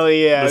 Hell The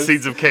yeah.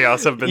 seeds of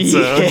chaos have been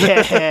sown.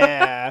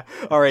 Yeah.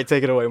 All right,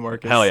 take it away,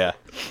 Marcus. Hell yeah.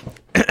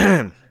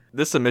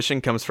 This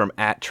submission comes from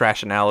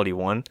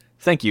 @Trashionality1.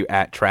 Thank you,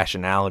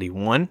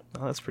 @Trashionality1.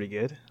 Oh, that's pretty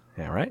good.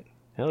 Yeah, right.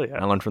 Hell I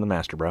yeah. learned from the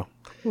master, bro.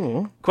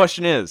 Hmm.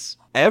 Question is,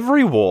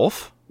 every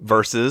wolf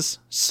versus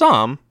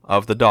some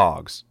of the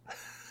dogs.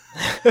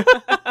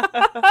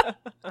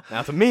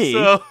 Now, to me,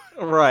 So,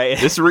 Right.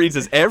 this reads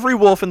as every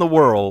wolf in the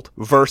world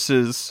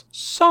versus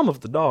some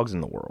of the dogs in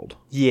the world.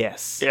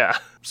 Yes. yeah.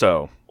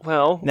 So,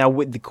 Well, Now,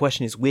 the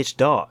question is which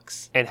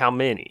dogs? and how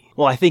many?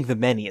 Well, I think the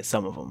many is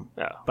some of them.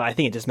 Oh. But I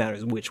think it just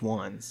matters which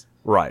ones.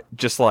 right.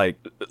 Just like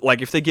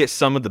if they get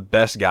some of the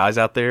best guys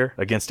out there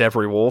against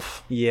every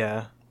wolf,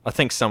 Yeah. I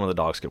think some of the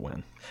dogs could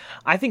win.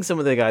 I think some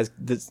of the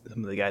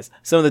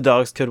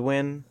dogs could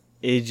win.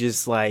 It's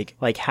just like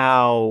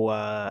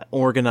how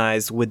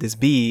organized would this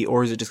be,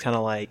 or is it just kind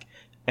of like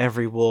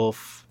every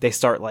wolf they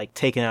start like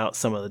taking out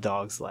some of the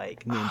dogs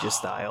like ninja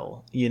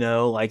style, you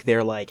know, like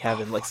they're like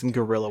having like some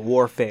guerrilla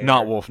warfare.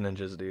 Not wolf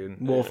ninjas,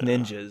 dude. wolf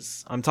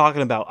ninjas. I'm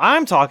talking about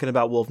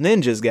wolf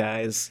ninjas,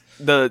 guys.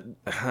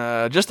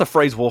 Just the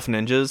phrase wolf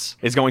ninjas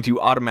is going to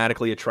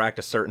automatically attract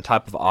a certain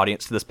type of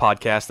audience to this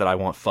podcast that I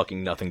want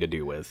fucking nothing to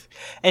do with.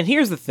 And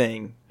here's the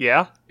thing.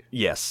 Yeah?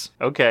 Yes.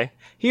 Okay.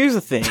 Here's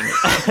the thing.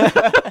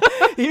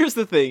 Here's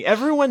the thing.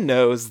 Everyone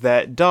knows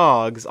that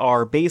dogs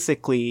are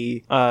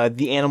basically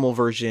the animal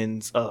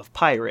versions of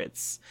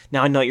pirates.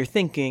 Now, I know what you're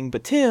thinking,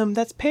 but Tim,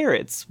 that's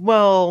parrots.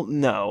 Well,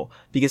 no,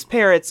 because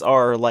parrots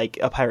are like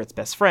a pirate's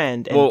best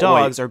friend, and Well,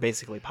 dogs wait. are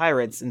basically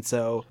pirates, and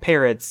so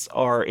parrots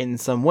are in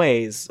some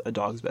ways a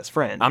dog's best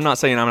friend. I'm not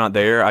saying I'm not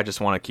there. I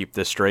just want to keep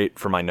this straight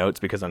for my notes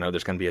because I know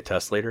there's going to be a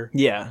test later.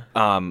 Yeah.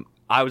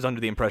 I was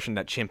under the impression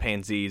that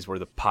chimpanzees were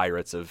the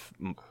pirates of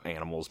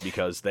animals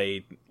because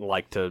they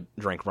like to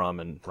drink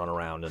rum and run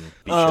around and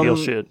be Steal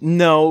shit. shit.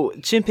 No,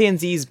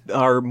 chimpanzees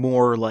are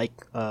more like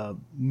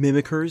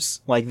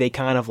mimickers. Like they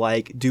kind of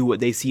like do what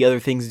they see other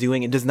things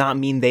doing. It does not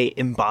mean they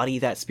embody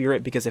that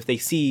spirit because if they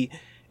see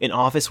an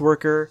office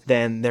worker,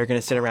 then they're going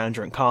to sit around and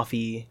drink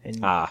coffee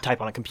and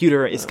type on a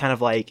computer. It's kind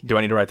of like Do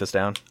I need to write this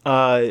down?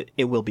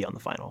 it will be on the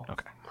final.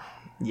 Okay.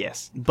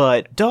 Yes.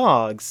 But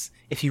dogs,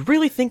 if you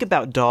really think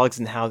about dogs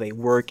and how they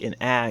work and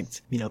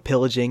act,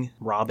 pillaging,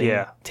 robbing,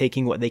 Yeah.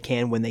 taking what they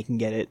can when they can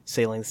get it,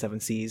 sailing the seven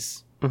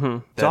seas.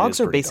 That Dogs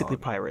is are pretty basically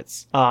dog.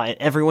 pirates. And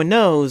everyone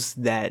knows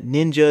that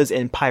ninjas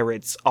and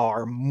pirates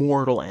are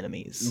mortal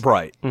enemies.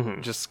 Right.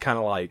 Just kind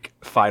of like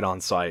fight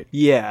on sight.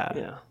 Yeah.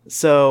 Yeah.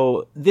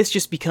 So this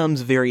just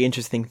becomes a very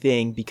interesting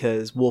thing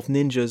because wolf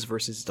ninjas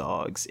versus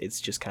dogs, it's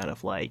just kind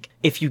of like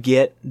if you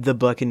get the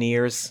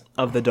buccaneers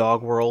of the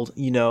dog world,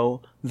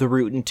 the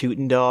rootin'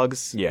 tootin'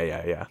 dogs,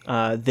 Yeah.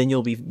 then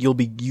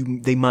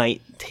they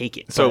might take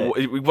it. So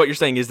But what you're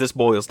saying is this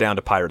boils down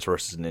to pirates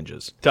versus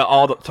ninjas. To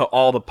all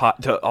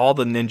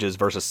the ninjas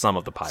versus some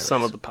of the pirates.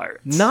 Some of the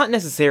pirates. not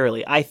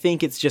necessarily. I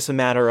think it's just a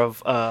matter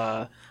of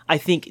I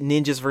think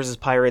ninjas versus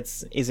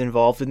pirates is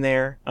involved in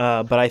there,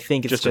 but I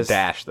think it's just a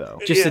dash though.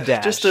 Just a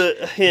dash. Just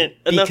a hint.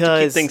 Enough to keep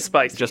Because things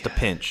spicy. Just a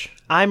pinch.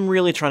 I'm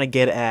really trying to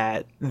get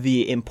at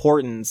the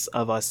importance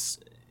of us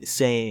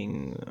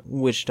saying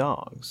which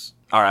dogs.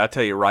 All right, I'll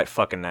tell you right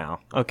fucking now.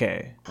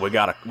 Okay. We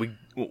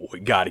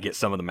gotta get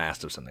some of the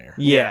mastiffs in there.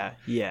 Yeah.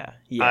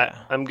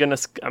 I'm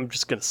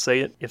just gonna say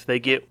it. If they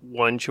get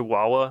one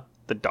Chihuahua,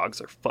 the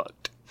dogs are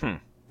fucked.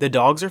 The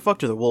dogs are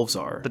fucked or the wolves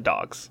are? The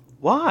dogs.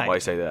 Why? Why you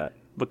say that?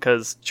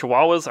 Because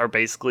Chihuahuas are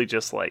basically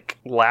just like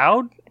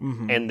loud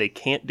Mm-hmm. and they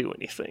can't do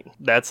anything.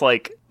 That's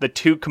like the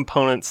two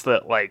components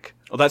that like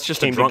Well, that's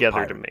just came a drunk together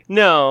pirate. to me.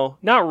 No,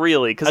 not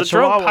really, because A a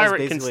drunk Chihuahua is pirate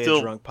can basically a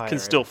still drunk pirate. can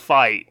still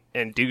fight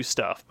and do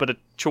stuff, but a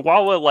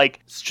Chihuahua like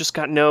it's just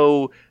got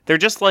no. They're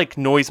just like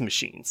noise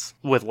machines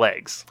with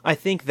legs. I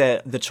think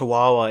that the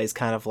Chihuahua is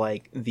kind of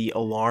like the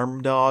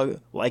alarm dog.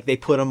 Like they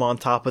put them on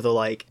top of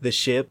the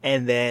ship,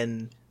 and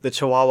then the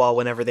Chihuahua,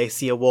 whenever they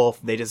see a wolf,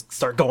 they just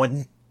start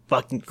going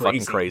fucking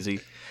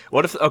Crazy.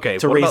 What if okay?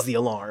 to what raise about- the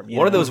alarm.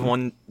 What are those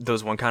one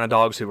kind of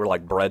dogs who were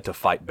like bred to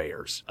fight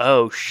bears?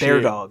 Oh shit!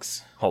 bear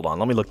dogs? Hold on,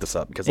 let me look this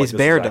up because It's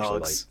bear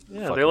dogs.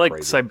 Yeah, they're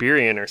like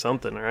Siberian or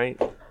something, right?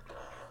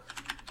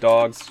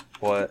 dogs.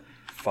 What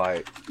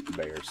fight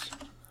bears?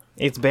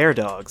 It's bear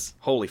dogs.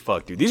 Holy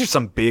fuck, dude! These are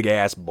some big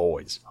ass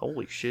boys.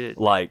 Holy shit!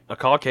 Like a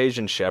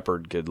Caucasian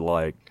shepherd could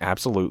like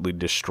absolutely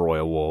destroy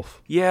a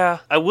wolf. Yeah,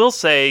 I will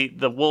say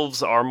the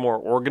wolves are more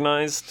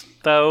organized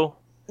though.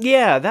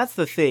 Yeah, that's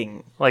the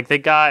thing. Like they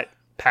got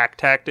pack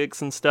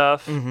tactics and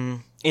stuff.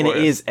 And it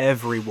is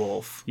every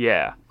wolf.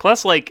 Yeah.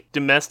 Plus, like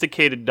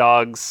domesticated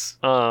dogs,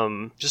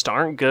 just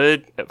aren't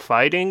good at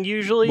fighting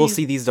usually. We'll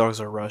see. These dogs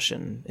are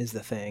Russian. Is the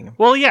thing.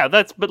 Well, yeah,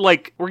 but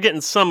like we're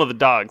getting some of the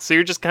dogs, so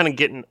you're just kind of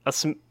getting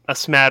a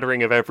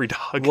smattering of every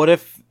dog. What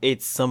if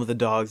it's some of the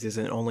dogs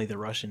isn't only the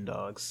Russian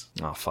dogs?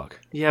 Oh fuck.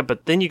 Yeah,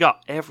 but then you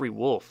got every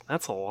wolf.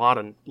 That's a lot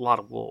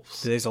of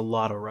wolves. There's a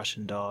lot of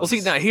Russian dogs. Well, see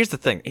now here's the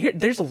thing.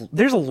 There's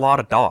a lot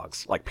of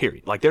dogs. Like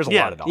period. Like there's a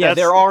Yeah, lot of dogs. yeah,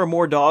 that's- there are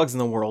more dogs in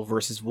the world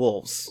versus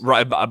wolves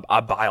Right,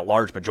 by a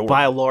large majority.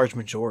 by a large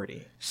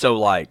majority. So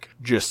like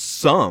just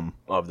some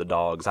of the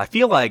dogs, I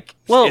feel like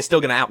Well- it's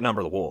still gonna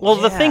outnumber the wolves. Well,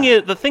 the thing Yeah.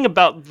 is, the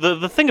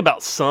thing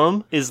about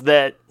some is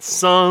that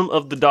some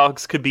of the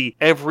dogs could be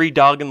every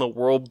dog in the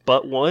world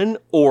but one,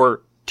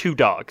 or two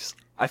dogs.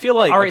 I feel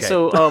like All right, okay.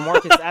 so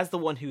Marcus, as the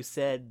one who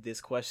said this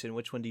question,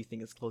 which one do you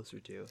think is closer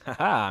to?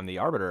 Haha, I'm the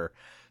arbiter.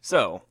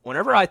 So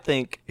whenever I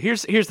think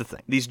here's the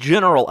thing. These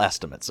general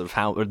estimates of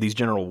how or these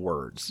general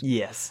words.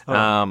 Yes.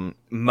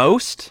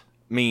 Most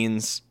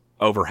means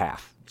over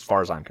half, as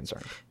far as I'm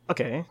concerned.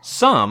 Okay.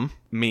 Some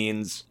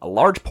means a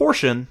large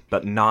portion,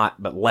 but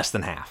less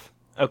than half.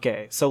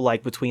 Okay. So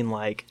like between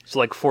like It's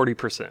like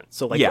 40%.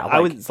 so like Yeah, I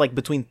like- would it's like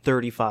between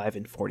 35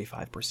 and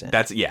 45%.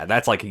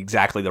 That's like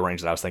exactly the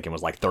range that I was thinking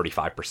was like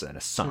 35%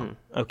 is some.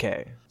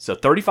 Okay. So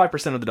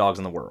 35% of the dogs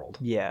in the world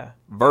Yeah.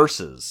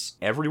 versus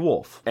every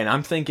wolf. And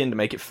I'm thinking to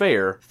make it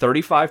fair,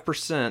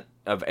 35%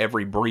 of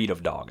every breed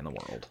of dog in the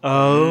world.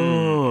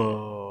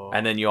 Oh.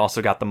 And then you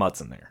also got the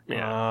mutts in there.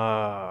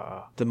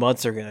 Yeah. The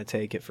mutts are gonna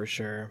take it for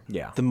sure.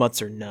 Yeah. The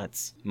mutts are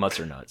nuts. Mutts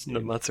are nuts. The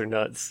Dude. mutts are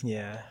nuts.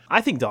 Yeah. I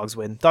think dogs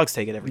win. Dogs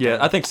take it every Yeah,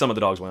 time. I think some of the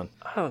dogs win.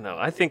 I don't know.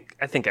 I think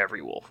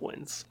every wolf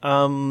wins.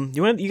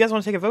 You guys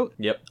want to take a vote?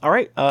 Yep. All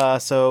right.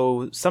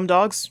 So some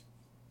dogs,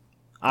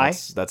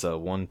 That's a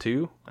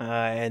 1-2,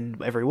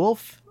 and every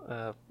wolf.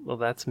 Well,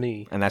 that's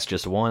me. and that's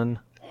just one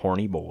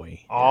horny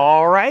boy.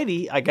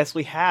 Alrighty, I guess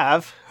we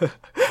have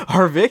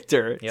Our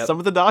Victor. Yep. Some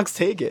of the dogs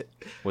take it.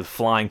 with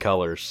flying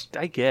colors.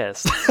 I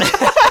guess.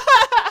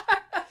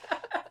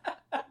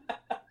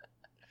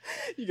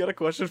 You got a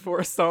question for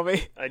us,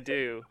 Tommy? I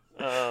do.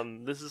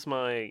 This is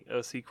my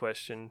OC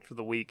question for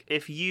the week.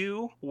 If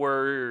you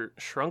were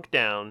shrunk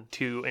down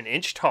to an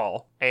inch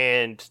tall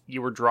and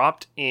you were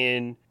dropped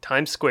in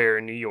Times Square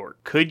in New York,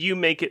 could you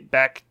make it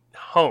back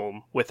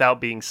home without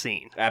being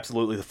seen?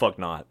 Absolutely the fuck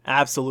not.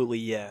 Absolutely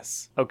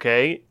yes.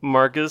 Okay,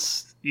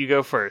 Marcus, you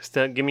go first.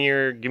 Give me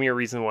your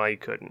reason why you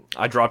couldn't.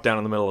 I drop down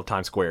in the middle of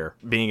Times Square,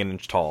 being an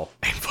inch tall,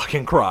 and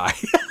fucking cry.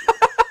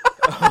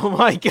 Oh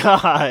my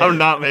god. I'm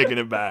not making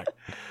it back.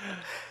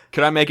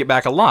 Could I make it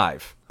back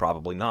alive?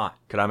 Probably not.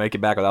 Could I make it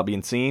back without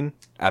being seen?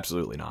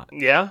 Absolutely not.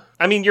 Yeah,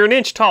 I mean you're an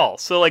inch tall,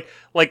 so like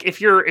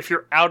if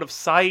you're out of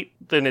sight,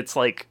 then it's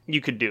like you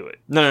could do it.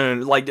 No.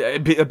 Like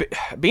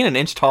being an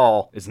inch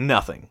tall is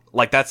nothing.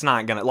 Like that's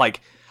not gonna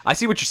like. I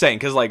see what you're saying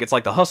because like it's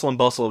like the hustle and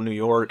bustle of New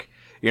York.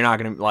 You're not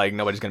gonna like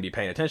nobody's gonna be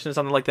paying attention to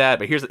something like that.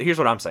 But here's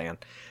what I'm saying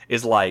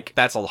is like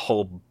that's a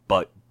whole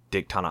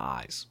dick ton of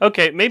eyes.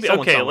 Okay, maybe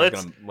Someone's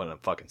let's gonna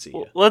fucking see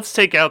you let's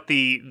take out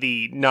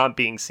the not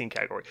being seen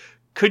category.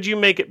 Could you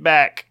make it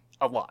back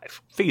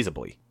alive?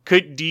 feasibly.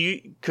 Could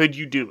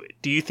you do it?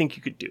 Do you think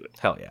you could do it?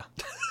 Hell yeah.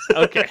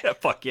 Okay.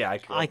 Fuck yeah, I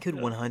could. I could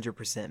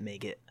 100%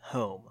 make it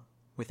home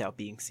without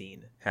being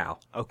seen. How?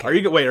 Okay. Are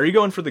you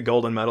going for the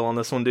golden medal on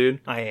this one,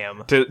 dude? I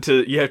am.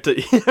 You have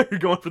to. You're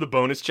going for the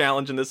bonus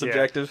challenge in this Yeah.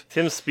 objective.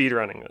 Tim's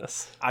speedrunning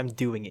this. I'm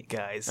doing it,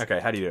 guys. Okay,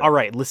 how do you do it? All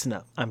right, listen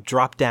up. I'm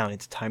dropped down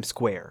into Times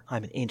Square.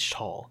 I'm an inch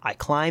tall. I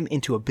climb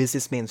into a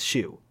businessman's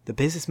shoe. The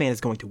businessman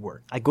is going to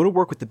work. I go to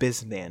work with the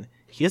businessman.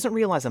 He doesn't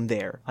realize I'm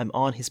there. I'm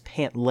on his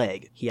pant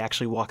leg. He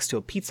actually walks to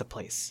a pizza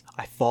place.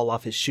 I fall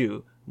off his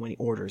shoe when he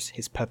orders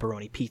his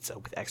pepperoni pizza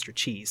with extra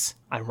cheese.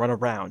 I run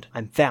around.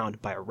 I'm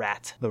found by a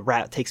rat. The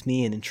rat takes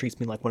me in and treats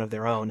me like one of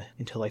their own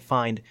until I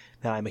find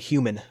that I'm a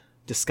human.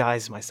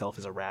 Disguise myself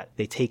as a rat.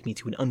 They take me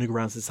to an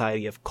underground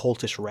society of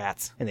cultish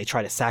rats, and they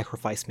try to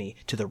sacrifice me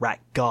to the rat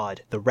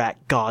god. The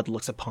rat god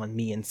looks upon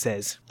me and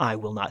says, "I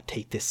will not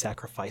take this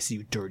sacrifice,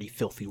 you dirty,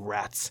 filthy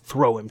rats.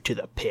 Throw him to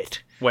the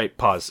pit." Wait,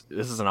 pause.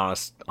 This is an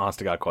honest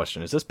to God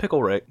question. Is this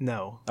Pickle Rick?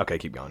 No. Okay,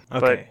 keep going.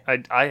 Okay.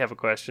 But I have a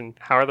question.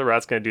 How are the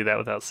rats going to do that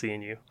without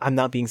seeing you? I'm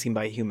not being seen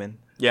by a human.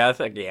 Yeah, I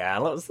think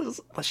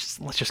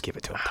let's just give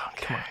it to him.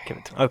 Come on, give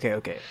it to him.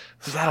 Okay.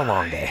 Is that a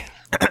long day?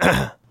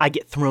 I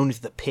get thrown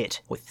into the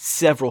pit with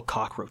several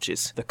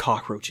cockroaches. The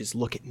cockroaches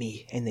look at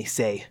me and they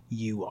say,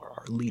 "You are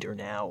our leader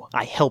now."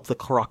 I help the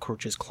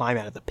cockroaches climb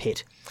out of the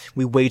pit.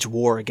 We wage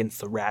war against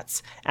the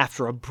rats.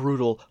 After a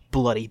brutal,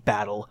 bloody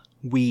battle,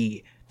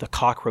 we, the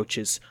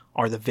cockroaches,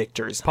 are the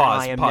victors.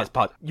 Pause.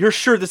 You're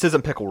sure this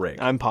isn't Pickle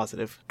Rick? I'm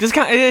positive.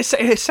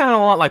 It sounded a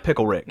lot like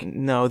Pickle Rick.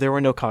 No, there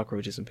were no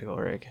cockroaches in Pickle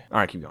Rick. All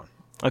right, keep going.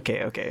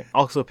 Okay.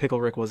 Also, Pickle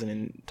Rick wasn't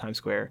in Times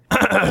Square.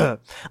 I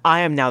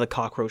am now the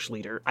cockroach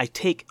leader. I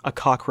take a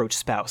cockroach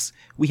spouse.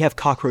 We have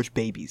cockroach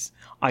babies.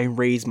 I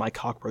raise my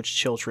cockroach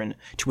children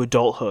to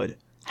adulthood.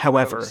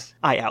 However, Gross.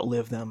 I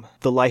outlive them.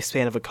 The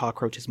lifespan of a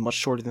cockroach is much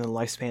shorter than the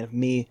lifespan of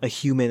me, a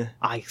human.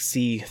 I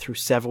see through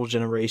several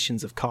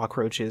generations of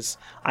cockroaches.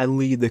 I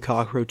lead the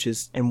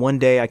cockroaches, and one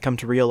day I come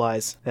to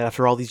realize that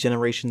after all these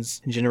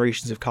generations and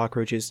generations of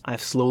cockroaches,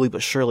 I've slowly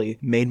but surely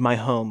made my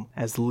home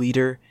as the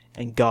leader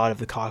and god of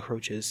the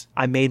cockroaches.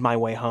 I made my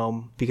way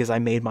home because I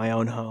made my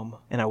own home,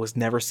 and I was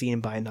never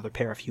seen by another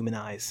pair of human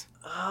eyes.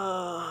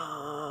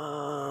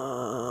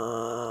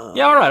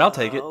 Yeah, all right, I'll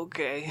take it.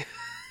 Okay.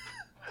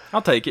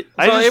 I'll take it.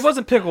 I So just- it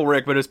wasn't Pickle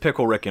Rick, but it was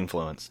Pickle Rick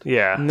influenced.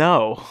 Yeah.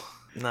 No.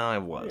 No,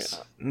 it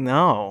was.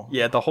 No.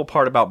 Yeah, the whole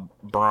part about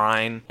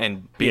brine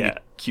and being Yeah. a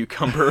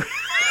cucumber.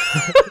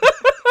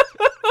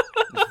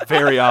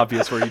 Very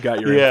obvious where you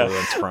got your Yeah.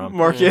 influence from.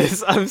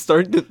 Marcus, I'm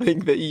starting to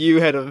think that you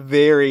had a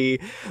very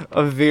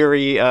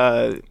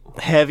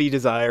heavy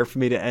desire for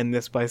me to end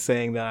this by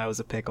saying that I was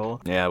a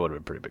pickle. Yeah, it would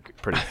have been pretty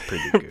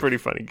good. Pretty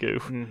funny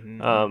goof.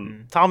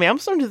 Tommy, I'm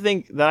starting to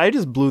think that I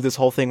just blew this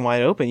whole thing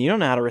wide open. You don't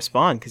know how to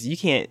respond because you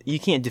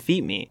can't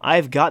defeat me.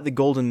 I've got the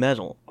golden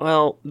medal.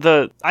 Well,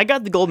 I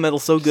got the gold medal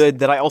so good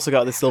that I also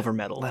got the silver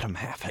medal. Let him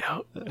have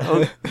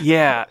it.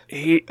 yeah.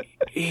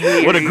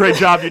 What a great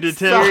job you did,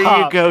 Tim. Here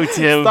you go,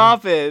 Tim.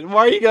 Stop it!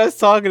 Why are you guys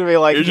talking to me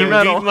like Here's your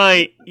this?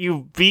 medal.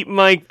 You beat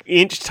my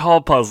inch tall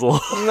puzzle.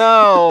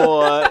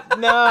 No,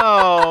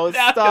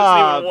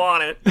 stop.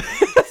 want it.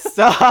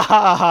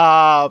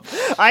 Stop!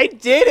 I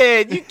did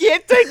it! You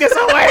can't take this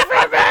away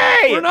from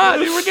me! We're not,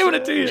 dude. We're giving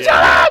it to you. Shut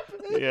up!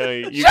 Yeah,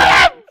 you Shut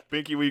up!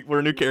 Binky,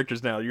 we're new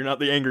characters now. You're not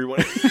the angry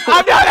one.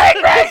 I'm not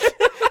angry!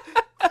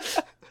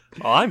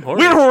 Oh, I'm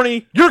horny. We're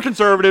horny. You're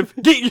conservative.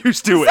 Get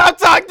used to it. Stop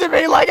talking to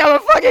me like I'm a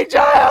fucking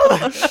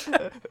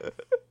child!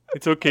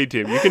 It's okay,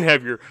 Tim. You can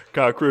have your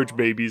cockroach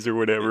babies or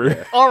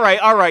whatever. All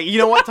right. You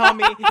know what,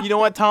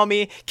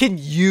 Tommy? Can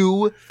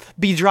you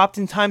be dropped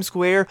in Times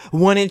Square,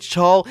 1 inch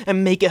tall,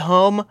 and make it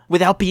home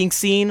without being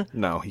seen?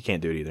 No, he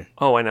can't do it either.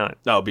 Oh, why not?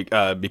 No,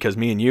 because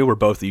me and you were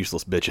both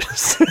useless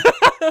bitches.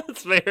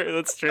 That's fair.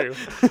 That's true.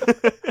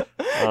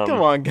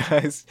 Come on,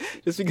 guys.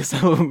 Just because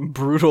I'm a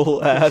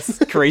brutal ass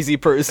crazy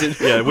person.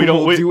 Yeah, we who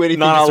don't will do anything.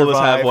 Not to all of us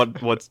have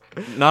survive. what's.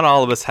 Not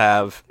all of us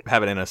have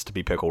it in us to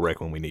be Pickle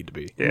Rick when we need to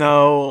be. Yeah.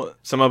 No,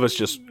 Some of us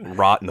just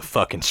rot in the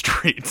fucking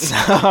streets.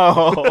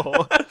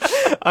 no,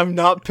 I'm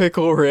not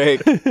Pickle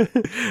Rick.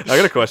 I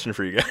got a question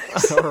for you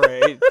guys. All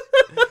right.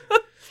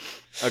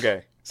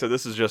 Okay, so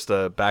this is just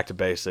a back to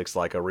basics,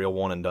 like a real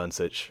one and done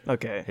sitch.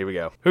 Okay. Here we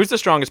go. Who's the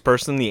strongest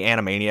person the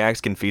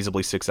Animaniacs can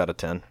feasibly 6 out of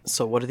 10?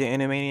 So what do the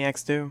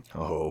Animaniacs do?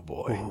 Oh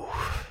boy.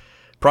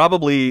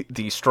 Probably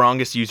the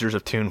strongest users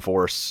of Toon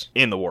Force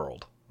in the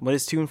world. What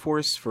is Toon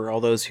Force for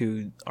all those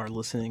who are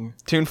listening?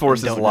 Toon Force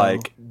is don't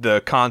like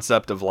the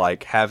concept of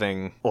like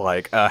having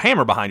like a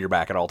hammer behind your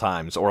back at all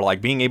times, or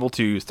like being able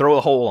to throw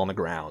a hole on the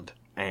ground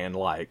and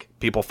like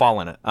people fall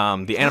in it.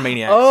 The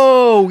Animaniacs.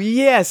 Oh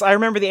yes, I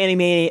remember the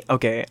Animaniacs.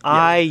 Okay,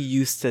 I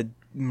used to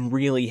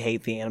really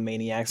hate the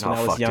Animaniacs when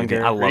I was fuck, dude,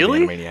 younger. I love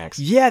Really? the Animaniacs.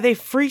 Yeah, they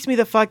freaked me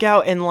the fuck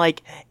out, and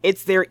like,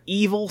 it's their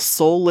evil,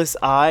 soulless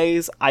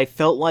eyes. I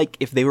felt like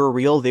if they were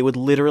real, they would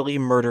literally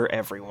murder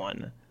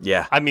everyone,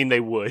 Yeah. I mean, they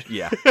would.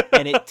 Yeah.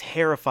 and it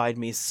terrified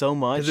me so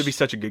much. Because it'd be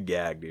such a good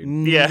gag,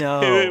 dude. Yeah.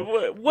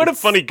 No. What a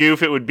funny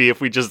goof it would be if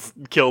we just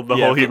killed the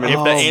Yeah, whole if human. the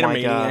Oh my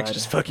Animaniacs God.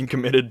 just fucking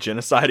committed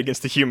genocide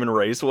against the human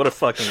race, what a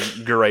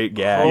fucking great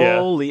gag. Yeah.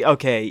 Holy,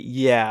 okay,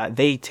 yeah,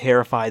 they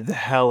terrified the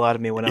hell out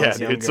of me when I Yeah, was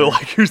younger. dude. So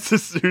like, who's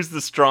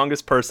the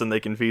strongest person they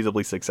can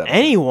feasibly 6 out of 10?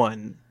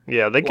 Anyone,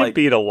 Yeah, they could Like-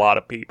 beat a lot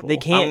of people. they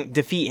can't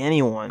defeat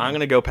anyone. I'm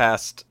gonna go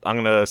past. I'm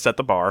gonna set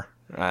the bar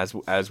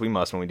as we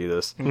must when we do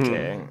this.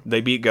 Okay,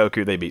 They beat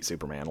Goku. They beat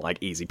Superman. Like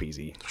easy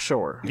peasy.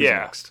 sure. Who's Yeah.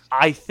 next?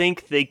 I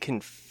think they can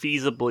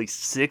feasibly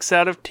 6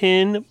 out of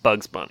 10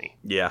 Bugs Bunny.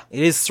 Yeah.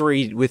 It is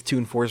 3 with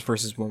Toon Force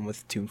versus 1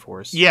 with Toon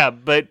Force. Yeah,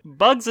 but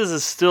Bugs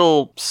is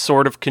still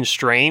sort of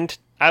constrained,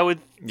 I would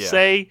Yeah.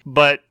 say.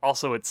 But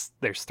also,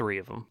 there's 3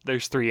 of them.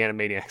 There's 3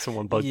 Animaniacs and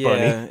 1 Bug yeah,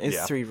 Bunny. it's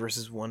Yeah. 3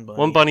 versus 1 bunny.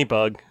 1 Bunny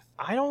Bug.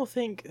 I don't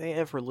think they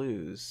ever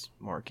lose,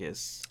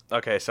 Marcus.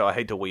 Okay, so I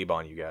hate to weeb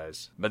on you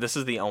guys, but this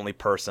is the only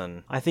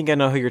person. I think I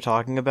know who you're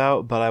talking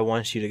about, but I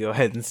want you to go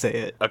ahead and say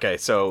it. Okay,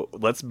 so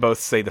let's both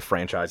say the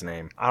franchise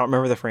name. I don't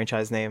remember the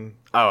franchise name.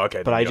 Oh, okay.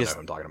 But then I you don't just- know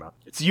who I'm talking about.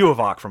 It's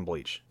Uavok from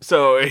Bleach.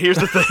 So here's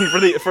the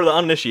thing for the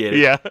uninitiated.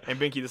 Yeah. And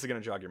Binky, this is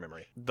gonna jog your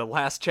memory. The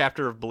last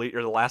chapter of Bleach,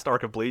 or the last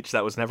arc of Bleach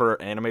that was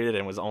never animated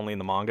and was only in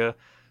the manga.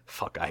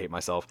 Fuck, I hate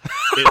myself.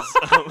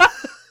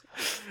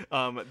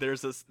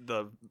 There's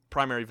the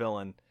primary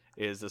villain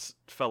is this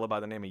fella by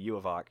the name of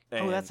Uavok.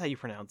 Oh, that's how you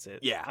pronounce it.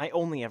 Yeah. I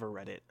only ever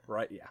read it.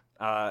 Right,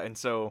 yeah. And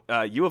so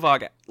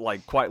Uavok,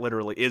 like, quite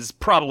literally, is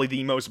probably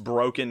the most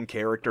broken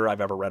character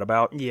I've ever read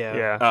about. Yeah.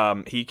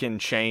 Yeah. He can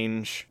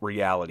change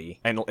reality,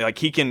 and like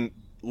he can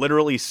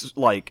literally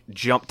like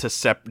jump to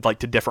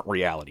to different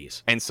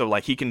realities, and so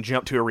like he can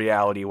jump to a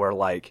reality where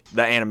like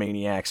the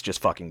Animaniacs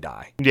just fucking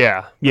die.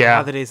 Yeah. How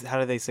Yeah. did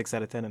they 6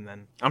 out of 10 him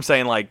then? I'm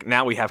saying like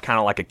now we have kind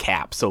of like a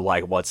cap, so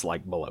like what's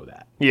like below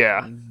that?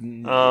 Yeah.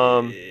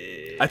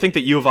 I think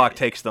that Uavok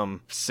takes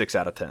them 6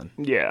 out of 10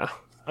 Yeah.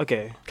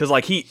 Okay, because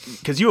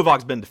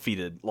Uavok's been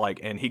defeated, like,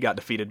 and he got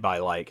defeated by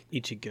like,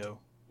 Ichigo.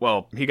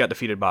 well, he got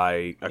defeated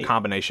by a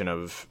combination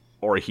of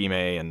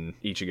Orihime and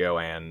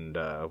Ichigo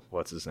and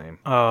what's his name?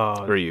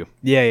 Oh, Ryu.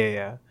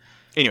 yeah.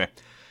 Anyway,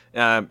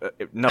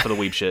 enough of the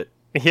weeb shit.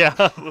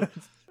 Yeah.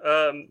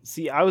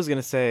 See, I was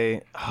gonna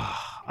say,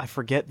 I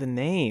forget the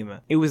name.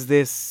 It was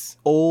this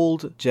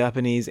old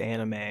Japanese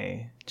anime.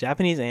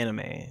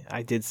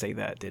 I did say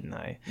that, didn't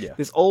I? Yeah.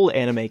 This old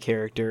anime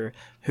character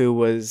who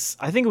was,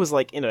 I think it was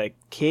like in a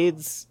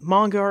kid's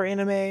manga or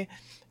anime.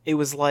 It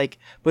was like,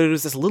 but it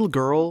was this little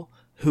girl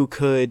who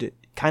could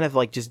kind of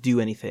like just do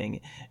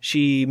anything.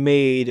 She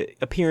made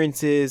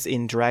appearances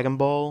in Dragon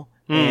Ball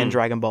and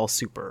Dragon Ball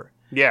Super.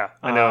 Yeah.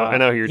 I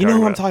know who you're talking You know who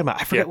I'm about. talking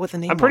about. I forget Yeah. what the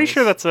name I'm pretty was.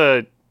 sure that's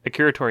a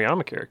Akira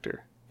Toriyama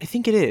character. I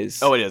think it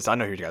is. Oh, it is. I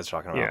know who you guys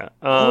are talking about.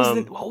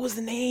 Yeah. What was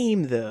the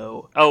name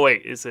though? Oh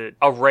wait, is it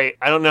Array?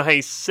 I don't know how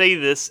you say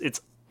this.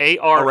 It's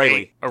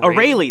Aurelie.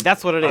 Aurelie,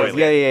 that's what it is.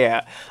 Aurelie.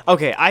 Yeah.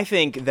 Okay, I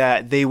think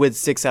that they would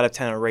 6 out of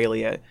 10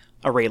 Aurelie.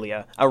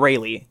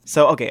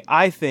 So, okay,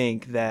 I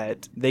think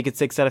that they could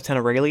 6 out of 10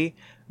 Aurelie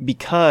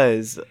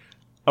because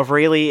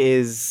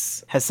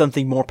Aurelie has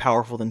something more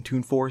powerful than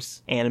Toon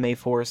Force, Anime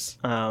Force,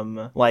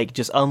 like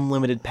just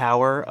unlimited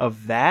power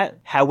of that.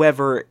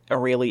 However,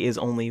 Aurelie is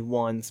only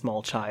one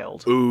small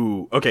child.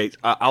 Ooh. Okay.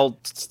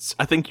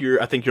 I think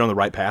you're on the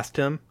right path,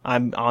 Tim. I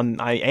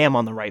am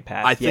on the right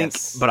path. I think,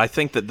 yes. but I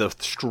think that the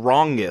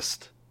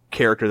strongest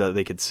character that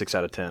they could 6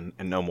 out of 10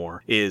 and no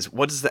more is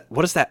what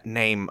is that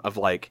name of,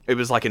 like, it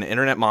was like an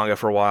internet manga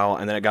for a while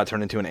and then it got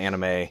turned into an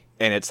anime, and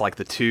it's like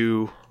the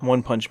two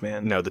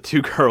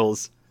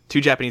girls. 2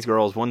 Japanese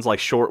girls, one's like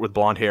short with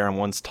blonde hair and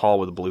one's tall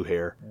with blue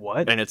hair.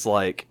 What? And it's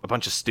like a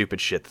bunch of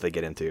stupid shit that they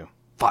get into.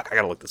 Fuck, I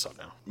gotta look this up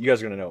now. You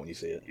guys are gonna know when you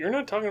see it. You're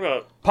not talking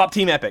about Pop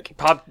Team Epic.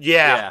 Pop.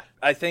 Yeah.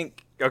 I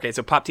think, okay,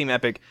 so Pop Team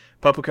Epic,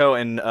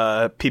 Popuko and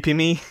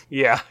Pipimi,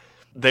 Yeah.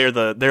 they're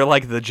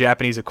like the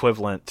Japanese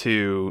equivalent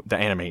to the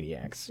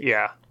Animaniacs.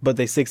 Yeah. But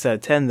they 6 out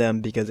of 10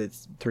 them because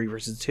it's 3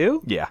 versus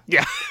 2? Yeah.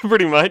 Yeah.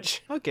 Pretty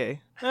much.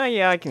 Okay.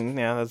 Yeah, I can.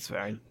 Yeah, that's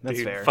fair. That's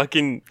Dude, fair.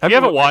 fucking. Have If you you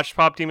haven't watched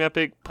Pop Team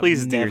Epic,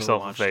 please do never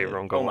yourself a watched favor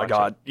it. and go Oh my watch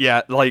god.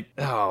 Yeah, like,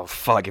 oh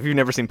fuck. If you've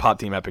never seen Pop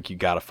Team Epic, you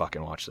gotta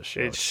fucking watch this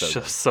show. it. It's so just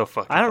good. so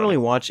fucking I don't funny. really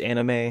watch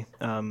anime.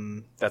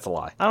 That's a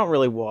lie. I don't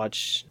really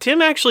watch.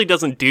 Tim actually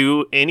doesn't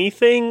do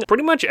anything.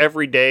 Pretty much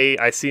every day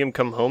I see him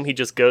come home, he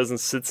just goes and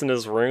sits in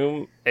his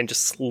room and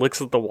just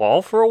looks at the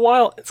wall for a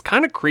while. It's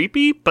kind of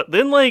creepy, but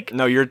then like,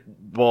 No,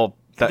 well,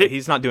 Th-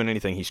 he's not doing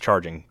anything. He's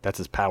charging. That's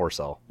his power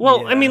cell.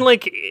 well, I Yeah. mean,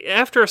 like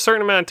after a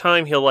certain amount of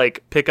time, he'll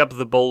like pick up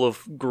the bowl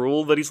of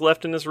gruel that he's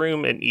left in his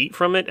room and eat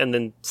from it, and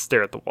then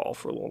stare at the wall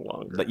for a little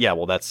longer. But yeah,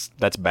 well, that's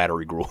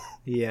battery gruel.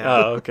 Yeah.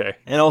 Oh, okay.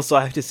 And also,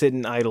 I have to sit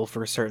in idle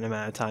for a certain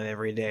amount of time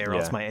every day, or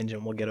else Yeah. my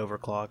engine will get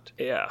overclocked.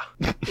 Yeah.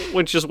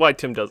 Which is why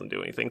Tim doesn't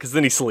do anything, because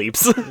then he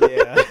sleeps.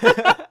 Yeah.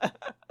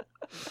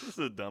 This is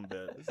a dumb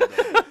bit.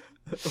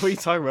 What are you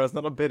talking about? It's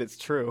not a bit. It's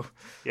true.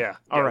 Yeah.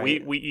 All Yeah,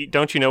 right. We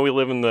don't you know we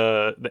live in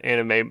the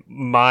anime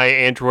My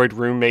Android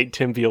Roommate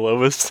Tim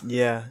Villalobos?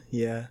 Yeah.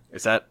 Yeah.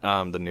 Is that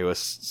the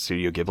newest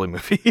Studio Ghibli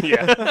movie?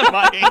 Yeah.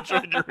 My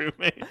Android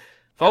Roommate.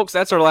 Folks,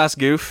 that's our last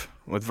goof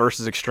with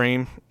Versus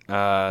Extreme.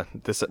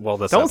 This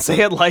Don't episode.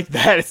 say it like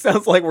that. It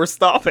sounds like we're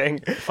stopping.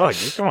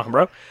 Fuck you, come on,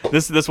 bro.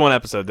 This one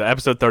episode, the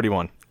episode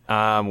 31.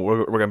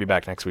 We're gonna be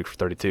back next week for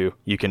 32.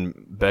 You can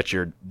bet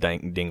your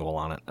dingle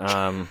on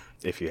it.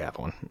 If you have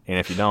one, and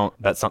if you don't,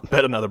 bet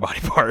another body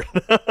part.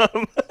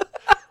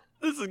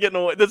 This is getting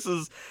away. This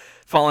is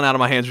falling out of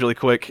my hands really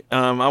quick.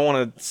 I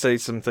want to say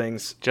some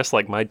things. Just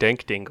like my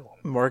dank dingle.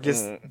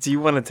 Marcus, do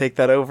you want to take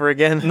that over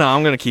again? No,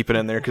 I'm gonna keep it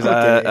in there because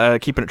Okay.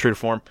 keeping it true to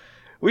form.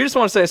 We just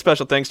want to say a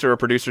special thanks to our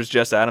producers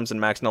Jess Adams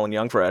and Max Nolan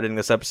Young for editing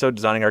this episode,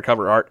 designing our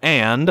cover art,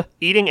 and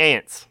Eating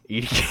ants.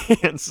 eating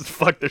ants.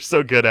 Fuck, they're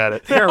so good at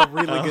it. They're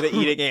really good at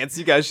eating ants.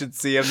 You guys should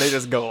see them. They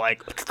just go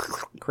like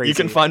crazy. You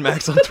can find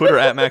Max on Twitter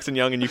at Max and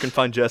Young, and you can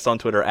find Jess on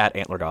Twitter at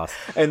AntlerGoth.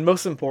 And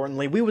most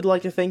importantly, we would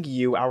like to thank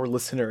you, our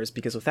listeners,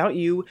 because without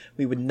you,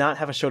 we would not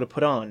have a show to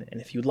put on. And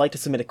if you'd like to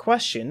submit a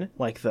question,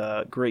 like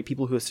the great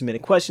people who have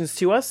submitted questions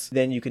to us,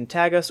 then you can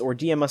tag us or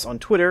DM us on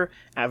Twitter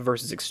at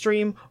Versus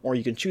Extreme, or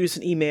you can shoot us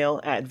an email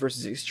at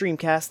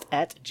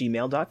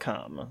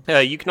versusextremecast@gmail.com.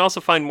 You can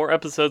also find more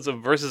episodes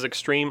of Versus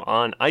Extreme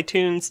on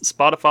iTunes,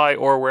 Spotify,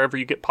 or wherever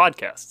you get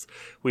podcasts.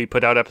 We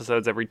put out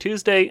episodes every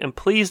Tuesday, and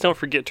please don't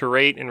forget to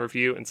rate and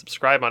review and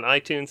subscribe on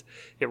iTunes.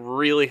 It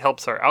really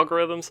helps our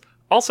algorithms.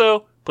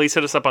 Also, please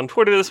hit us up on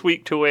Twitter this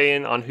week to weigh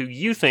in on who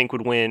you think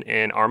would win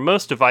in our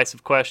most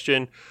divisive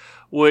question,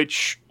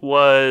 which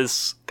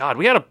was, God,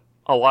 we had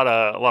a lot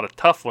of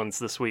tough ones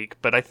this week,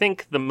 but I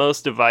think the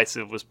most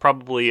divisive was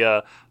probably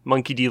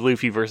Monkey D.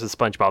 Luffy versus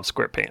SpongeBob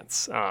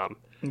SquarePants.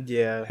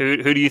 Yeah.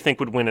 Who do you think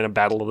would win in a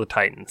battle of the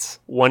Titans?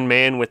 One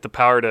man with the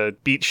power to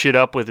beat shit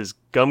up with his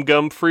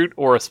gum fruit,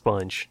 or a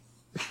sponge?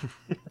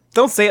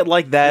 Don't say it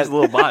like that. He's a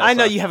little biased, I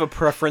know huh? you have a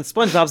preference.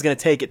 SpongeBob's gonna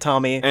take it,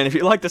 Tommy. And if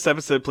you like this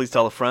episode, please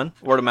tell a friend.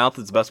 Word of mouth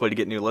is the best way to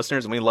get new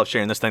listeners, and we love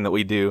sharing this thing that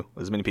we do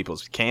with as many people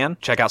as we can.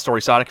 Check out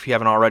Story Sonic if you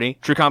haven't already.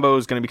 True Combo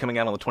is going to be coming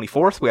out on the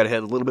 24th. We had to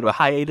have a little bit of a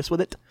hiatus with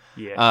it.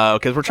 Yeah.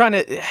 Because we're trying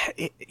to.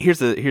 Here's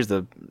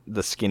the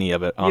skinny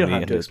of it on You don't the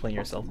have end. to explain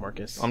yourself,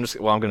 Marcus. I'm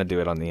going to do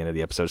it on the end of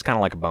the episode. It's kind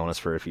of like a bonus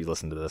for if you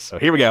listen to this. So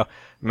here we go.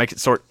 Make it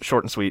short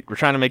and sweet. We're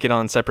trying to make it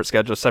on separate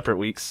schedules, separate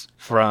weeks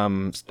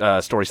from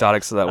Story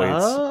Sonic, so that way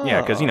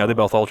it's because they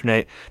both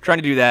alternate. Trying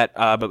to do that,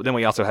 but then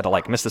we also had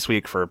to miss this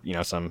week for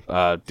some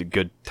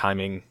good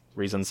timing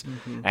reasons.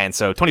 And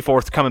so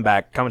 24th coming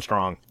back, coming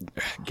strong.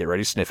 Get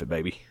ready to sniff it,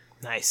 baby.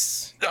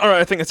 Nice. All right,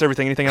 I think that's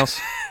everything. Anything else?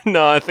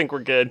 No, I think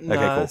we're good. Okay,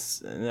 cool.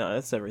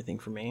 That's everything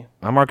for me.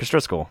 I'm Marcus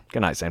Driscoll. Good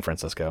night, San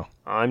Francisco.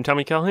 I'm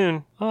Tommy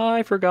Calhoun.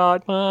 I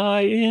forgot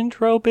my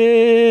intro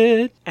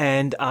bit.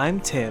 And I'm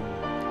Tim,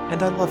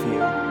 and I love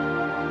you.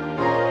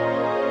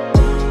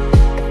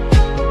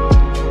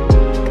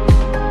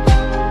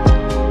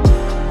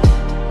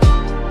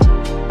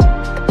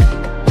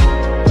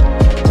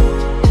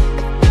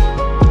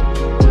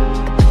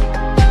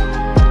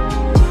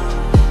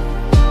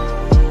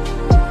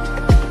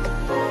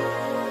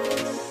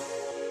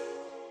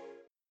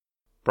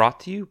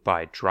 Brought to you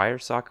by Dryer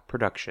Sock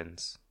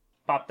Productions.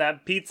 Pop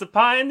that pizza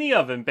pie in the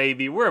oven,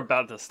 baby. We're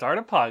about to start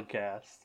a podcast.